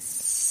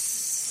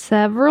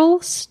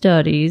 Several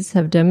studies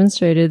have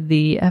demonstrated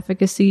the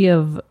efficacy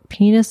of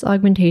penis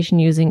augmentation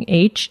using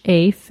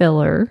HA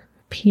filler,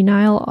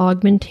 penile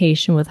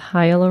augmentation with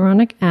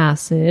hyaluronic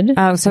acid.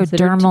 Oh, so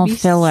considered to dermal be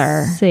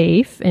filler.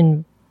 Safe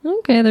and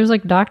okay, there's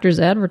like doctors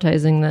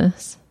advertising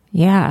this.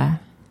 Yeah.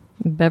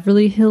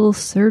 Beverly Hills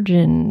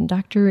surgeon,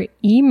 Dr.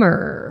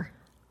 Emer.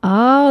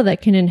 Oh,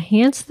 that can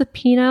enhance the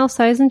penile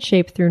size and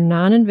shape through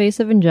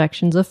non-invasive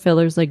injections of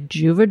fillers like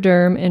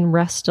Juvederm and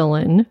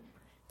Restylane.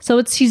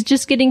 So he's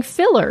just getting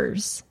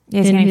fillers.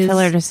 He's getting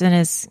fillers in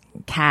his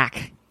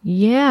cack.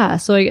 Yeah.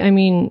 So I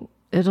mean,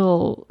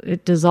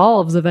 it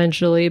dissolves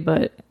eventually,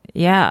 but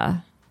Yeah.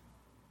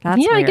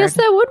 That's I weird. guess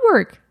that would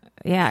work.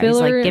 Yeah,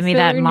 Filler- he's like, give me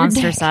filler that in your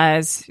monster dick.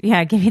 size.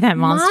 Yeah, give me that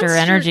monster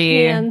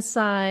energy. can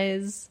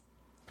size.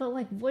 But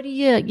like, what do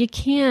you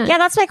can't. Yeah,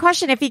 that's my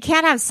question. If he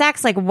can't have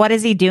sex, like, what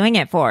is he doing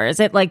it for?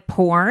 Is it like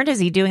porn? Is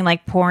he doing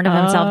like porn of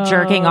himself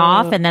jerking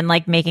off and then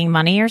like making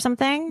money or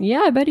something? Yeah,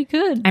 I bet he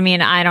could. I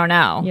mean, I don't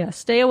know. Yeah,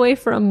 stay away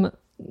from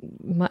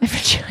my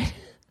vagina.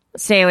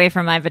 Stay away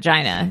from my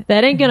vagina.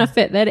 That ain't gonna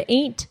fit. That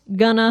ain't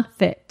gonna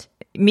fit.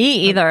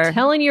 Me either. I'm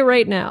telling you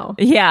right now.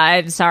 Yeah,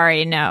 I'm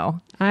sorry. No,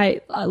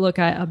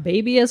 A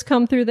baby has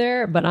come through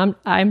there, but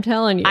I'm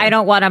telling you. I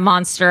don't want a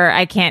monster.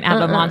 I can't have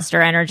a monster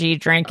energy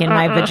drink in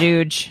my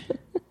vajooge.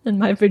 And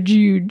my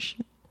vajuge.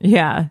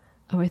 Yeah.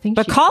 Oh, I think.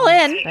 But she call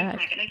comes in.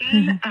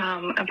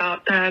 back.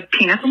 About the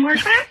penis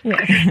enlargement.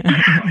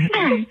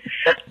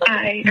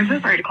 I'm so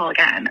sorry to call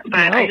again,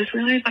 but No. I just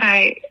realized that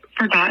I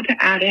forgot to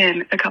add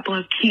in a couple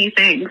of key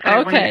things that I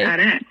wanted Okay. to add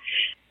in.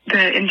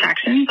 The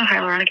injections, the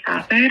hyaluronic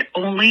acid,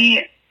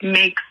 only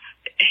makes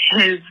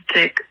his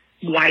dick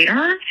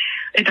wider.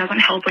 It doesn't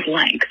help with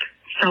length.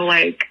 So,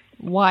 like,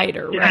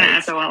 Wider, you're going right?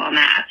 to SOL on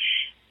that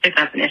if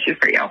that's an issue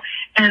for you.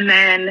 And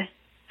then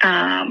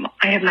I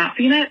have not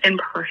seen it in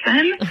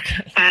person,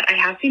 but I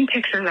have seen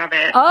pictures of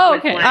it. Oh, with,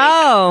 okay.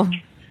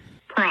 like,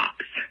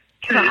 props.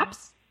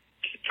 Props?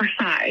 For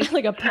size.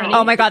 Like a penny.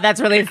 Oh my God, that's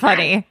really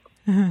funny.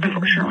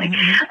 Unfortunately.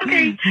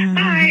 Okay,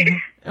 bye.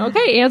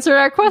 Okay, answer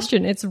our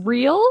question. It's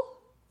real?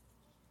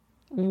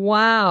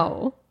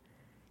 Wow.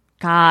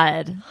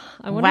 God.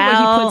 I wonder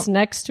what he puts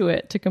next to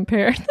it to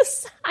compare the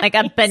size. Like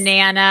a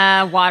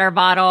banana, water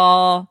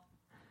bottle,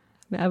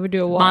 I would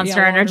do a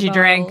monster energy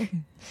water bottle. drink.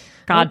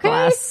 God Okay.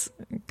 bless.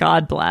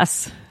 God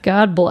bless.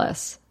 God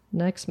bless.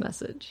 Next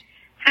message.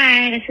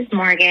 Hi, this is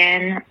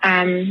Morgan,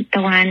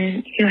 the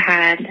one who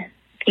had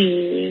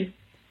the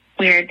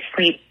weird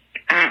sleep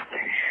app.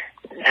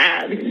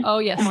 Oh,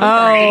 yes.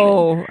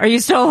 Oh, are you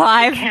still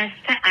alive? Just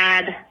to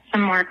add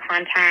some more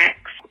context,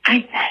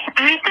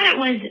 I thought it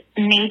was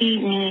maybe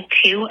me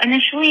too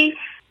initially.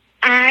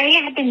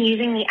 I had been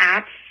using the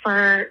app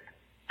for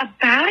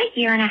about a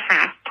year and a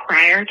half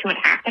prior to it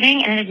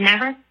happening, and it had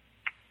never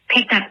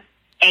picked up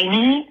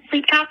any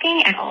sleep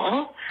talking at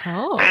all.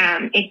 Oh.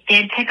 It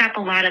did pick up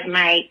a lot of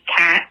my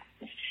cat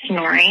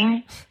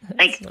snoring,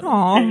 like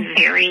Aw.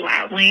 very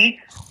loudly,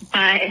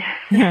 but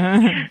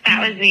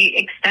that was the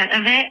extent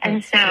of it.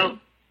 And so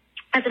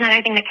that's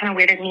another thing that kind of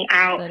weirded me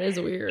out. That is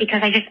weird.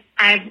 Because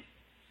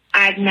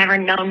I've never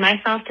known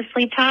myself to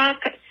sleep talk,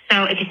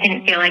 so it just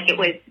didn't feel like it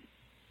was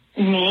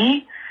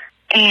me.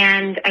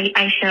 And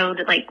I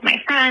showed like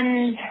my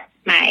friends,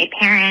 my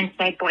parents,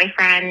 my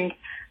boyfriend,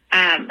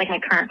 like my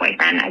current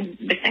boyfriend. I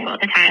was single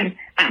at the time,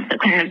 so it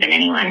couldn't have been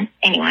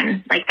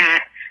anyone like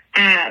that.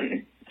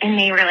 And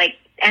they were like,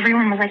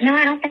 everyone was like, no,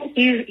 I don't think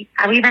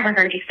we've ever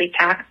heard you sleep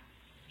talk.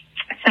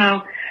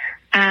 So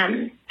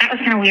that was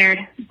kind of weird,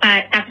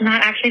 but that's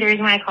not actually the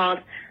reason why I called.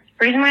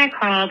 The reason why I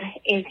called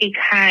is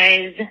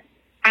because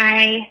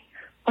I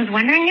was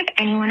wondering if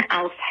anyone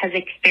else has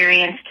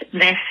experienced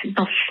this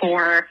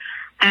before.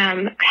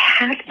 I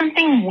had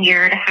something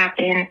weird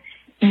happen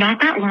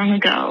not that long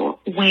ago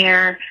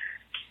where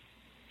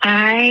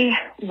I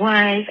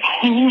was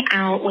hanging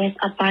out with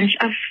a bunch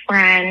of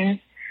friends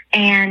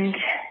and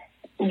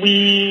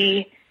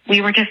we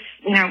we were just,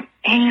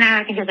 hanging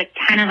out. I think it was like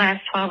 10 of us,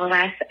 12 of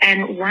us.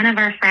 And one of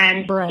our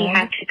friends, he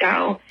had to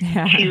go to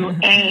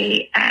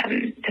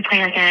to play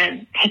like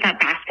a pickup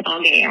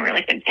basketball game or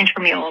like an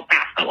intramural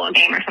basketball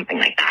game or something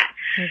like that.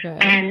 Okay.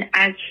 And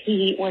as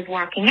he was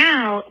walking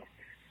out,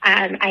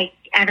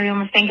 everyone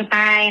was saying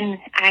goodbye, and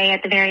I,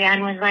 at the very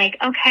end, was like,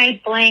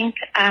 okay, blank,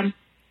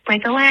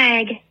 break a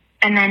leg.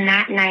 And then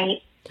that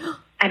night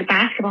at his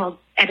basketball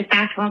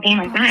game,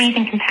 like not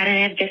anything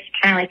competitive, just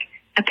kind of like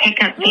a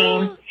pickup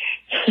game,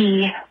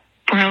 he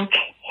broke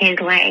his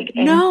leg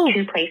in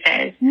 2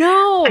 places.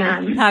 No,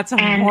 that's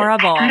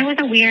horrible. I thought it was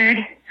a weird,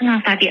 I don't know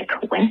if that'd be a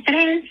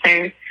coincidence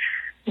or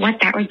what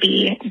that would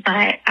be,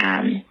 but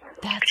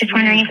just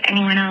wondering if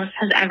anyone else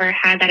has ever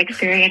had that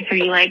experience where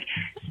you like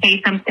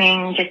say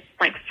something just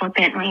like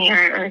flippantly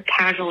or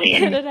casually.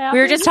 And we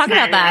were just talking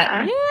about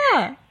that.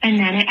 Yeah. And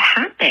then it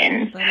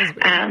happens.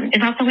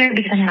 It's also weird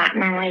because I'm not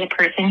normally the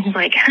person who's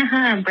like,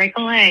 haha, break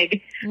a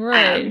leg.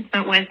 Right.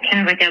 So it was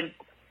kind of like a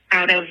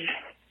out of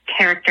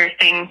character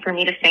thing for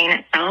me to say in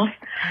itself.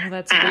 Oh,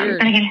 that's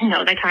weird. And again, who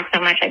knows? I talk so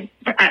much, I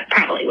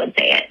probably would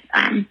say it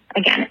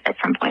again at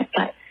some point.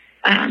 But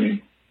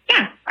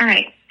yeah, all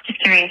right.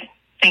 Just curious.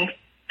 Thanks.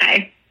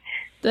 Bye.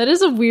 That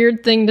is a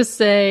weird thing to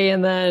say,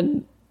 and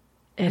then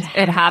it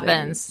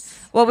happens.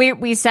 Well,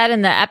 we said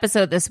in the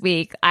episode this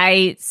week,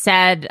 I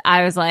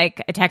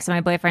texted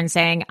my boyfriend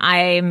saying,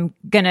 I'm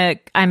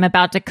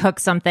about to cook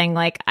something,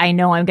 like I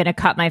know I'm gonna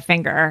cut my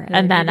finger,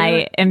 and then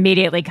I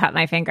immediately cut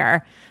my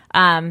finger.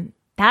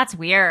 That's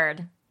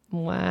weird.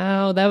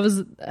 Wow,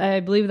 I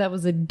believe that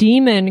was a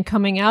demon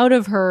coming out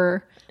of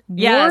her,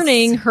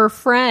 warning her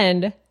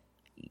friend,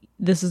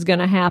 this is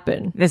gonna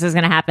happen. This is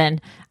gonna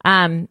happen.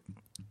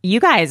 You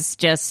guys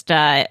just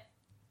had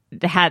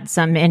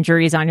some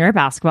injuries on your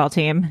basketball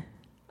team.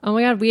 Oh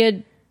my God, we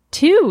had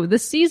 2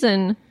 this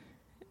season.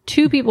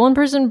 2 people. One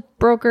person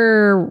broke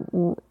her,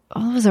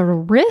 was it a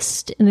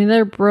wrist? And the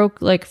other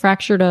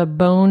fractured a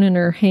bone in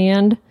her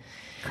hand.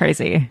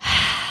 Crazy.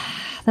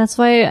 That's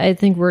why I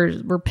think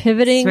we're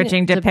pivoting.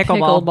 Switching to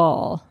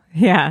pickleball.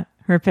 Yeah,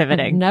 we're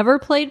pivoting. I've never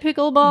played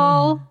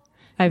pickleball.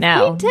 I've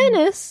played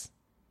tennis.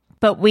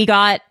 But we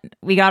got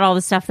all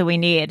the stuff that we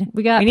need.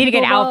 We need to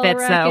get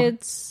outfits,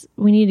 rackets.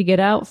 We need to get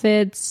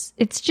outfits.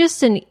 It's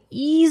just an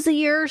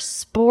easier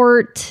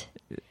sport.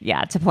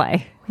 Yeah, to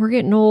play. We're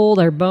getting old.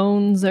 Our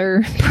bones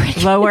are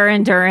lower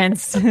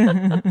endurance. You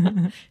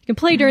can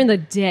play during the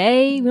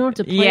day. We don't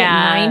have to play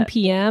at 9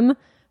 p.m.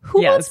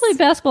 Who wants to play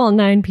basketball at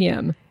 9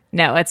 p.m.?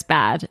 No, it's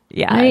bad.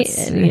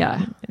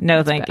 Yeah.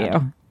 No, thank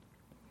you.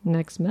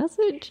 Next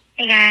message.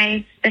 Hey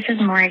guys, this is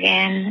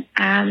Morgan.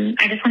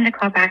 I just wanted to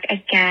call back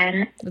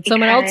again. Did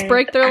someone else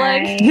break their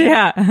leg?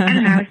 Yeah. I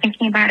don't know. I was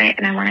thinking about it,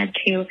 and I wanted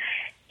to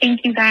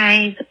thank you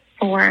guys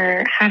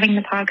for having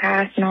the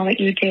podcast and all that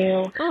you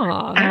do.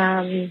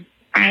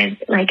 I've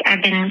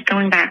been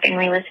going back and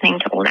re-listening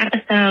to old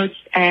episodes,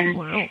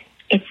 and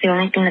it's the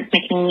only thing that's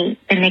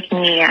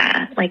making me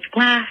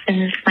laugh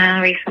and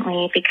smile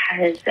recently,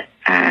 because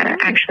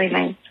actually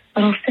my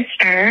little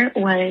sister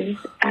was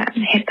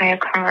hit by a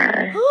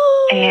car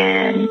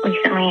and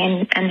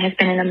recently and has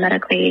been in a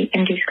medically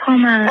induced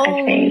coma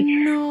as they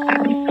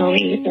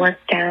slowly work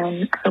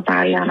down her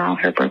body on all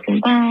her broken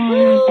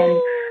bones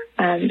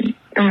and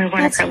remove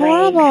one of her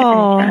legs.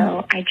 And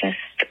so I just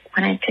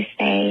wanted to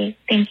say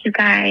thank you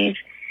guys.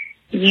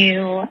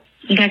 You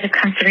guys have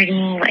comforted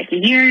me like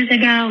years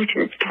ago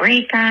through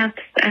breakups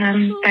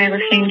by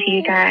listening to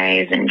you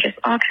guys and just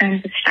all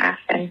kinds of stuff.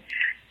 And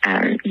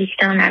you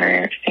still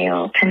never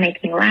fail to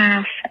make me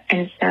laugh.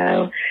 And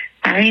so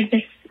sorry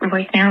this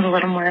voicemail is a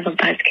little more of a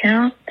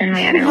buzzkill than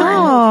my other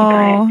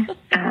one. But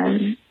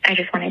I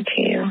just wanted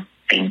to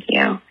thank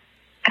you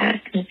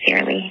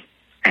sincerely.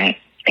 All right.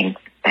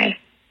 Thanks. Bye.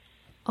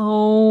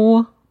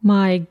 Oh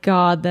my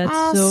God.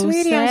 That's so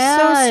sweetie,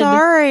 sad. I'm so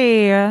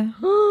sorry.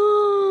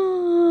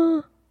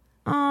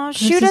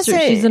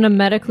 She's in a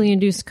medically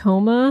induced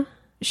coma.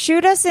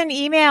 Shoot us an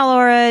email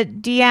or a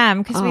DM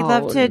because we'd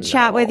love to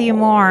chat with you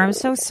more. I'm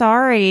so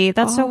sorry.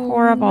 That's so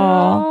horrible.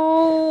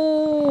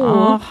 No.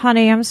 Oh,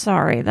 honey, I'm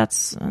sorry.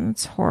 That's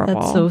horrible.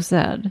 That's so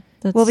sad.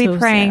 We'll be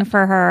praying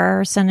for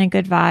her, sending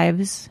good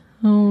vibes.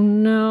 Oh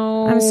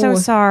no. I'm so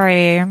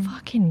sorry.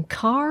 Fucking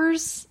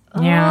cars.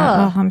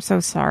 Yeah. Oh, I'm so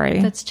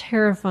sorry. That's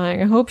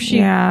terrifying. I hope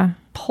she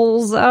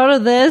pulls out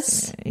of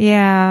this.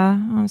 Yeah.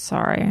 I'm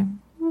sorry.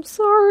 I'm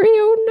sorry.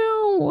 Oh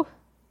no.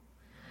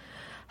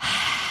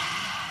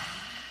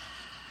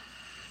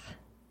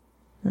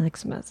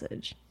 Next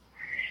message.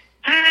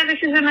 Hi, this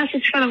is a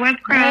message for the web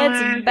crawler.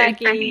 It's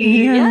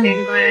Becky.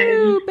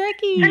 Hello,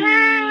 Becky.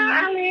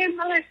 Hello, Ali and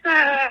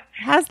Melissa.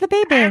 How's the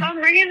baby? I'm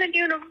ringing the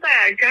universe.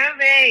 Go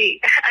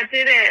me. I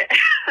did it.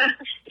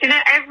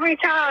 Every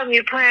time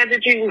you play the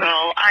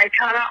jingle, I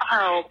cannot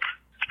help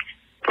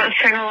but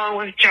sing along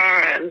with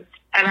Joran.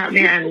 And at the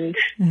end,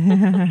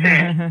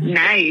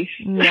 nice.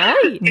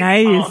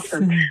 Nice.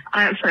 Awesome.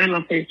 I absolutely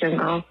love these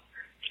jingles.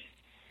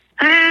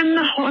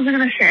 What was I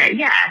going to say?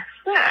 Yeah.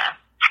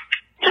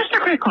 Just a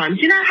quick one.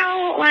 Do you know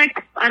how,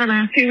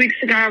 a few weeks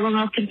ago I went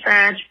up and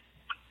said,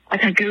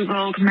 Like, I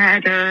Googled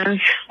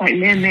murders, like,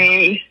 near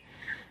me.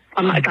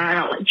 I'm like a guy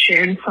that, like,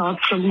 chainsawed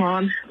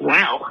someone.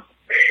 Well,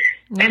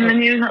 in the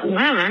news at the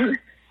moment,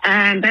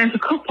 there's a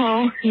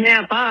couple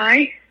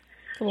nearby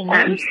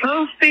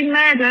both been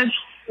murdered.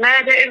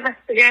 Murder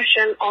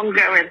investigation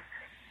ongoing.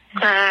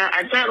 So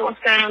I don't know what's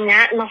going on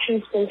yet.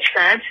 Nothing's been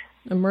said.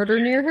 A murder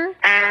near her?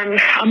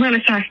 I'm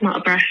really sorry I'm out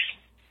of breath.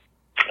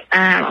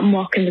 I'm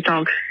walking the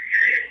dog.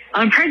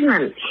 I'm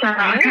pregnant, so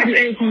I can't do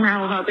anything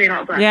now without being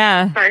out of breath.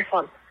 Yeah. Very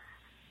fun.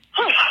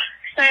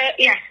 So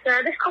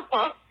this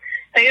couple,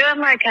 they own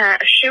like a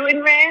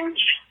shooting range.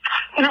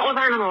 But not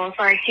with animals,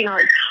 like, you know,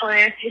 like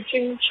clay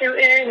pigeon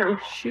shooting and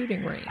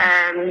shooting range.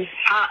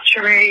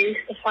 Archery,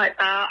 stuff like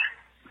that.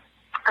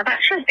 I've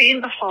actually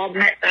been before,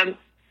 met them.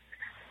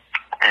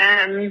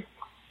 I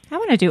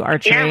want to do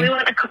archery. Yeah, we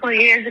went a couple of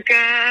years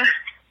ago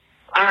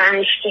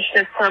and just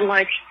did some,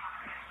 like,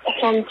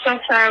 fun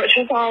stuff there, which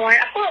was all right.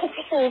 I thought the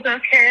couple was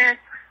okay,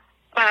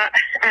 but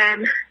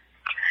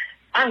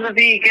as a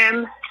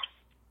vegan,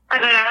 I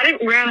don't know, I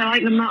didn't really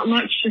like them that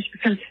much just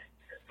because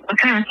I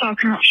kind of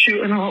talking about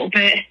shooting a little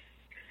bit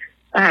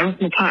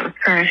with my partner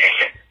Chris.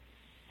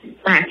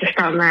 I had to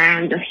stand there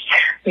and just,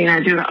 you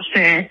know, do that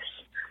face,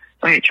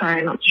 like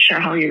trying not to show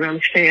how you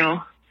really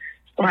feel.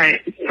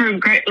 Like, through a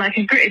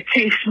gritted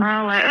teeth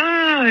smile, like,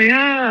 oh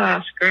yeah,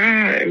 that's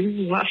great.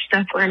 Ooh, that's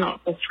definitely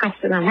not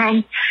disgusting and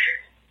wrong.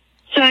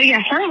 So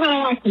yes, I don't really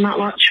like them that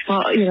much,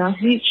 but you know,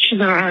 each to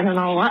their own and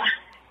all that.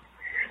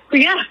 But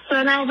yeah,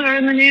 so now they're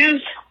in the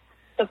news.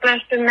 They've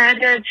both been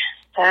murdered.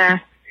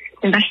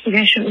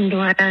 Investigation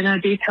underway, no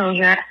details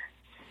yet.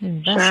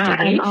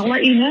 Investigation. So, I'll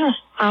let you know.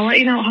 I'll let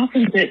you know what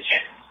happens. It's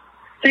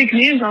big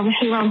news,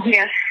 obviously, around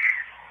here.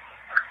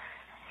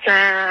 So,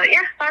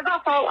 yeah, that's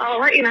all. I'll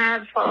let you know. I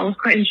just thought it was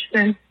quite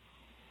interesting.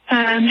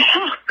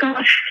 Oh,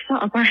 gosh,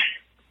 not a breath.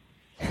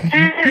 I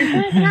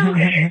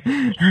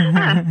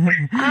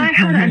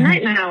had a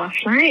nightmare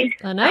last night.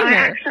 A nightmare?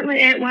 I accidentally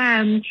ate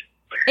worms.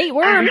 Ate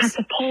worms? And I had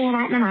to pull them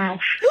out my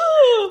mouth.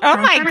 Oh,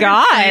 my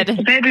God.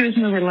 The baby was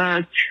moving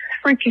loads,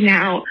 freaking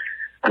out.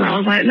 And I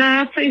was like,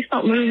 no, please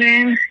stop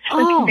moving.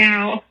 Freaking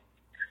out.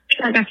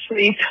 I got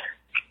sleep.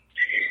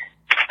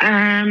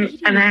 And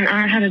then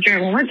I had a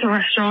dream. I went to a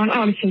restaurant,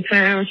 ordered some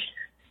food,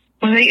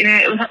 was eating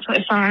it, it was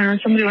absolutely fine. And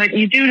somebody like,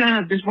 you do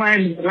know there's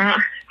worms and that.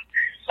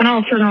 And all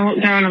of a sudden I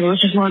looked down and there was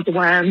just loads of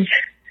worms.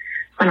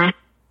 And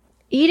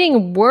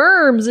eating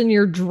worms in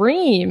your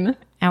dream?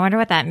 I wonder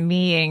what that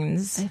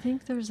means. I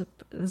think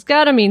it's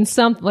got to mean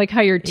something, like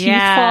how your teeth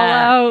fall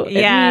out.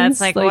 Yeah,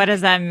 it's like, what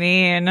does that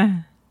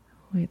mean?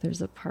 Wait,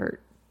 there's a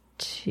part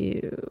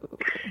 2.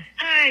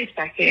 Hi,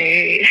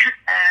 Becky.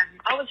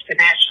 I was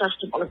finished. I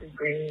just want to be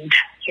rude,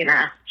 you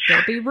know.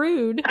 Don't be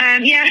rude.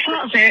 Yeah, so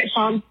that's it.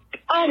 So I'm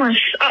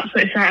almost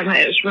absolutely certain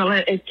that it was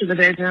related to the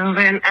baby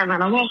moving. And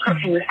then I woke up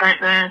from this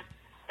nightmare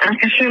and I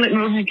could feel it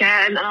moving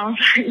again. And I was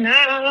like,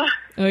 no.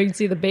 Oh, you can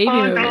see the baby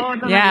moving.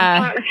 God.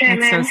 Yeah,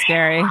 that's so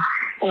scary.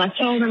 And I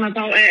told him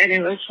about it and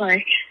it was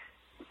like,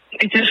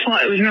 I just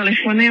thought it was really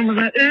funny and was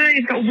like, oh,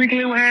 you've got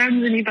wiggly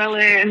worms in your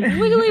belly. And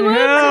wiggly worms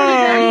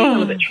I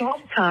was a bit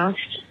traumatized.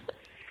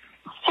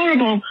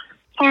 Horrible.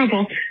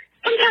 Sometimes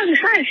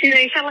it's nice, you know,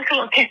 you feel like a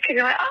little kick and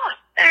you're like, oh,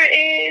 there it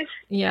is.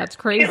 Yeah, it's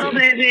crazy. Little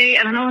baby.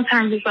 And then other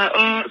times it's like,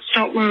 oh,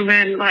 stop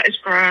moving, let its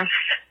breath.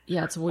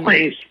 Yeah, it's weird.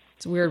 Please.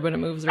 It's weird when it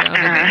moves around.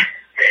 Anyway,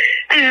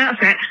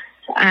 that's it.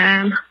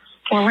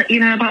 I'll let you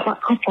know about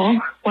that couple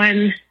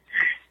when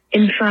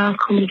info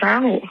comes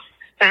out.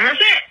 That's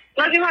it.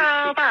 Love you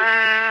all.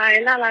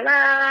 Bye. La la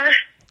la.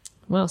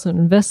 Well, so an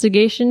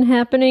investigation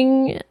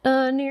happening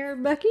near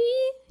Becky,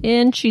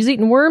 and she's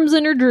eating worms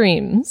in her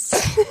dreams.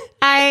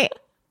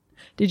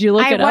 Did you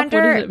look it up? What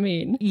does it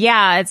mean?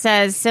 Yeah, it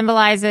says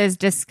symbolizes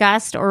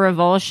disgust or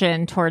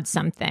revulsion towards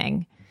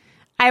something.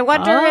 I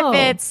wonder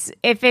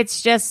if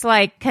it's just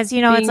like, because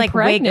you know it's like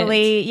pregnant.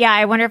 Wiggly. Yeah,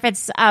 I wonder if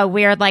it's a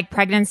weird like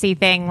pregnancy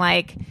thing,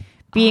 like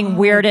being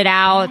weirded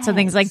out. So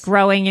things like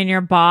growing in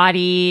your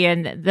body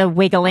and the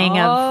wiggling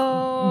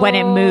of when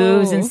it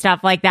moves and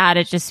stuff like that.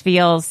 It just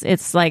feels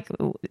it's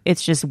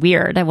just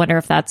weird. I wonder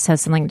if that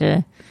has something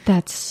to.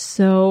 That's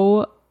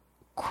so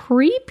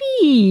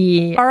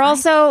creepy. Or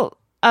also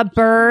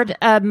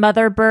a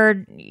mother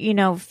bird, you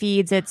know,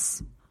 feeds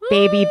its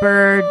baby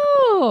bird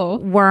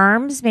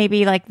worms.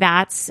 Maybe like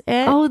that's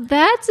it. Oh,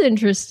 that's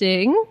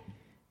interesting.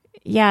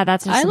 Yeah,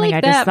 that's just something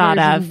I just thought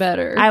of.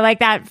 Better. I like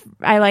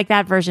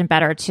that version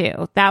better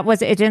too.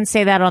 It didn't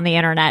say that on the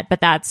internet, but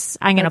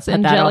I'm going to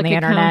put that on the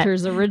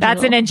internet.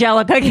 That's an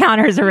Angelica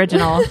Counters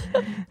original.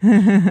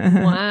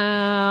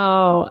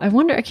 Wow. I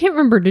can't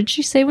remember. Did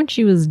she say when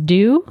she was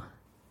due?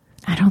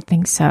 I don't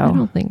think so.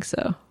 I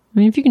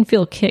mean, if you can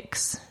feel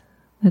kicks,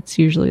 that's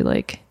usually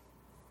like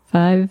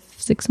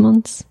 5-6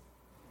 months.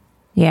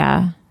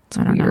 Yeah. It's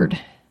weird.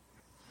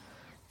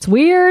 It's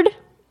weird.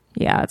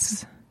 Yeah,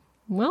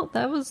 Well,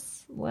 that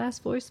was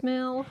last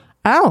voicemail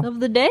of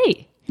the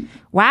day.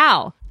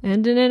 Wow.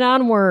 Ending it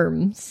on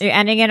worms. You're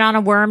ending it on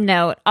a worm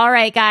note. All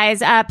right,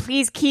 guys,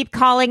 please keep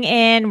calling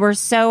in. We're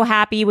so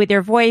happy with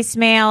your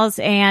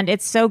voicemails, and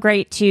it's so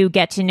great to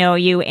get to know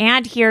you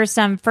and hear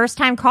some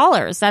first-time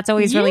callers. That's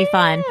always really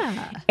fun.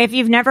 If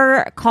you've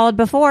never called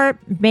before,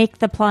 make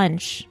the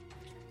plunge.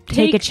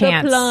 Take a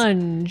chance. The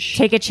plunge.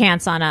 Take a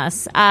chance on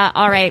us.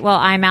 All right, well,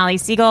 I'm Allie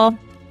Siegel.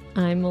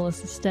 I'm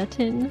Melissa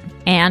Stettin.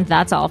 And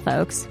that's all,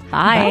 folks.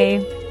 Bye.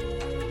 Bye.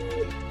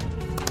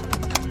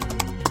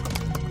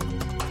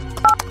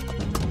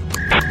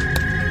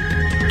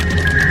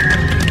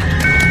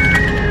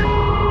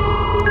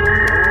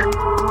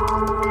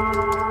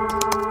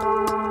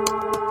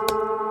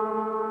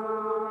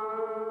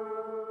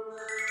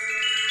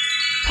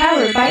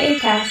 Powered by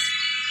Acast.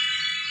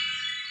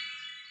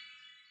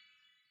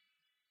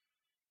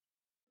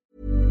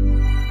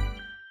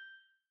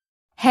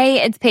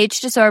 Hey, it's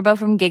Paige DeSorbo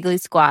from Giggly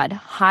Squad.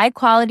 High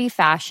quality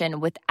fashion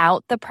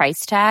without the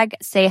price tag.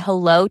 Say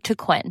hello to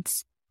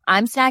Quince.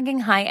 I'm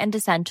snagging high-end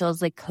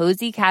essentials like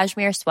cozy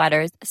cashmere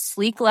sweaters,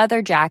 sleek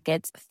leather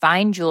jackets,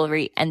 fine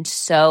jewelry, and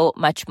so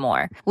much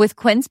more. With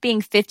Quince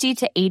being 50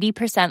 to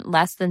 80%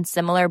 less than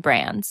similar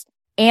brands.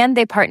 And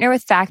they partner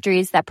with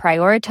factories that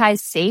prioritize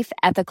safe,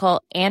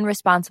 ethical, and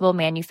responsible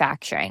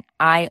manufacturing.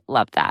 I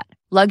love that.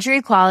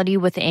 Luxury quality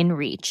within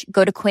reach.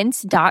 Go to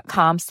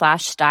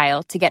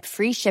quince.com/style to get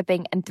free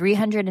shipping and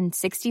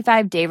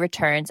 365-day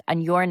returns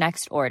on your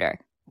next order.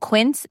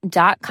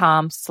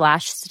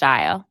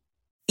 Quince.com/style.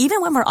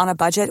 Even when we're on a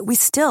budget, we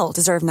still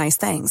deserve nice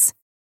things.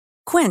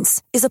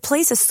 Quince is a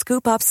place to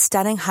scoop up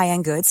stunning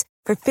high-end goods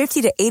for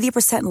 50 to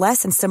 80%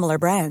 less than similar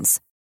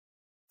brands.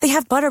 They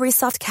have buttery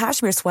soft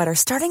cashmere sweaters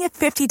starting at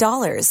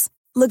 $50,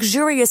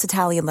 luxurious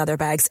Italian leather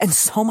bags, and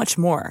so much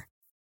more.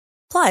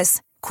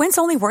 Plus, Quince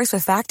only works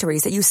with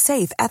factories that use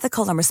safe,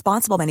 ethical, and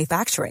responsible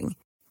manufacturing.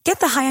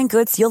 Get the high-end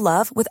goods you'll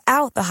love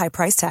without the high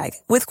price tag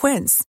with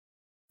Quince.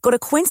 Go to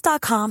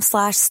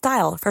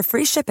quince.com/style for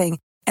free shipping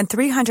and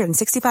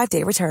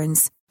 365-day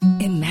returns.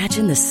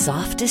 Imagine the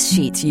softest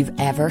sheets you've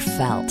ever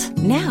felt.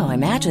 Now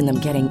imagine them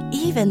getting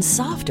even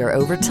softer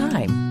over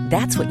time.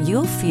 That's what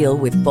you'll feel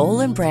with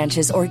Boll &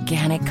 Branch's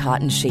organic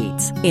cotton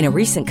sheets. In a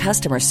recent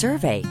customer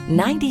survey,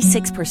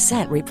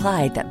 96%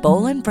 replied that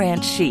Boll &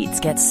 Branch sheets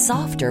get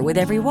softer with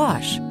every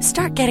wash.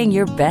 Start getting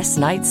your best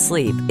night's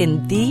sleep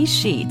in these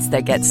sheets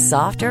that get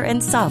softer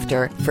and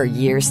softer for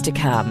years to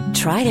come.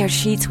 Try their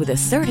sheets with a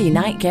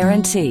 30-night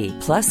guarantee.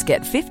 Plus,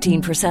 get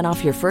 15%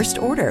 off your first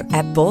order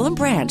at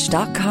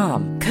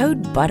bollandbranch.com.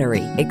 Code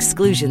BUTTERY.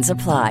 Exclusions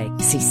apply.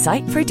 See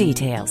site for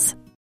details.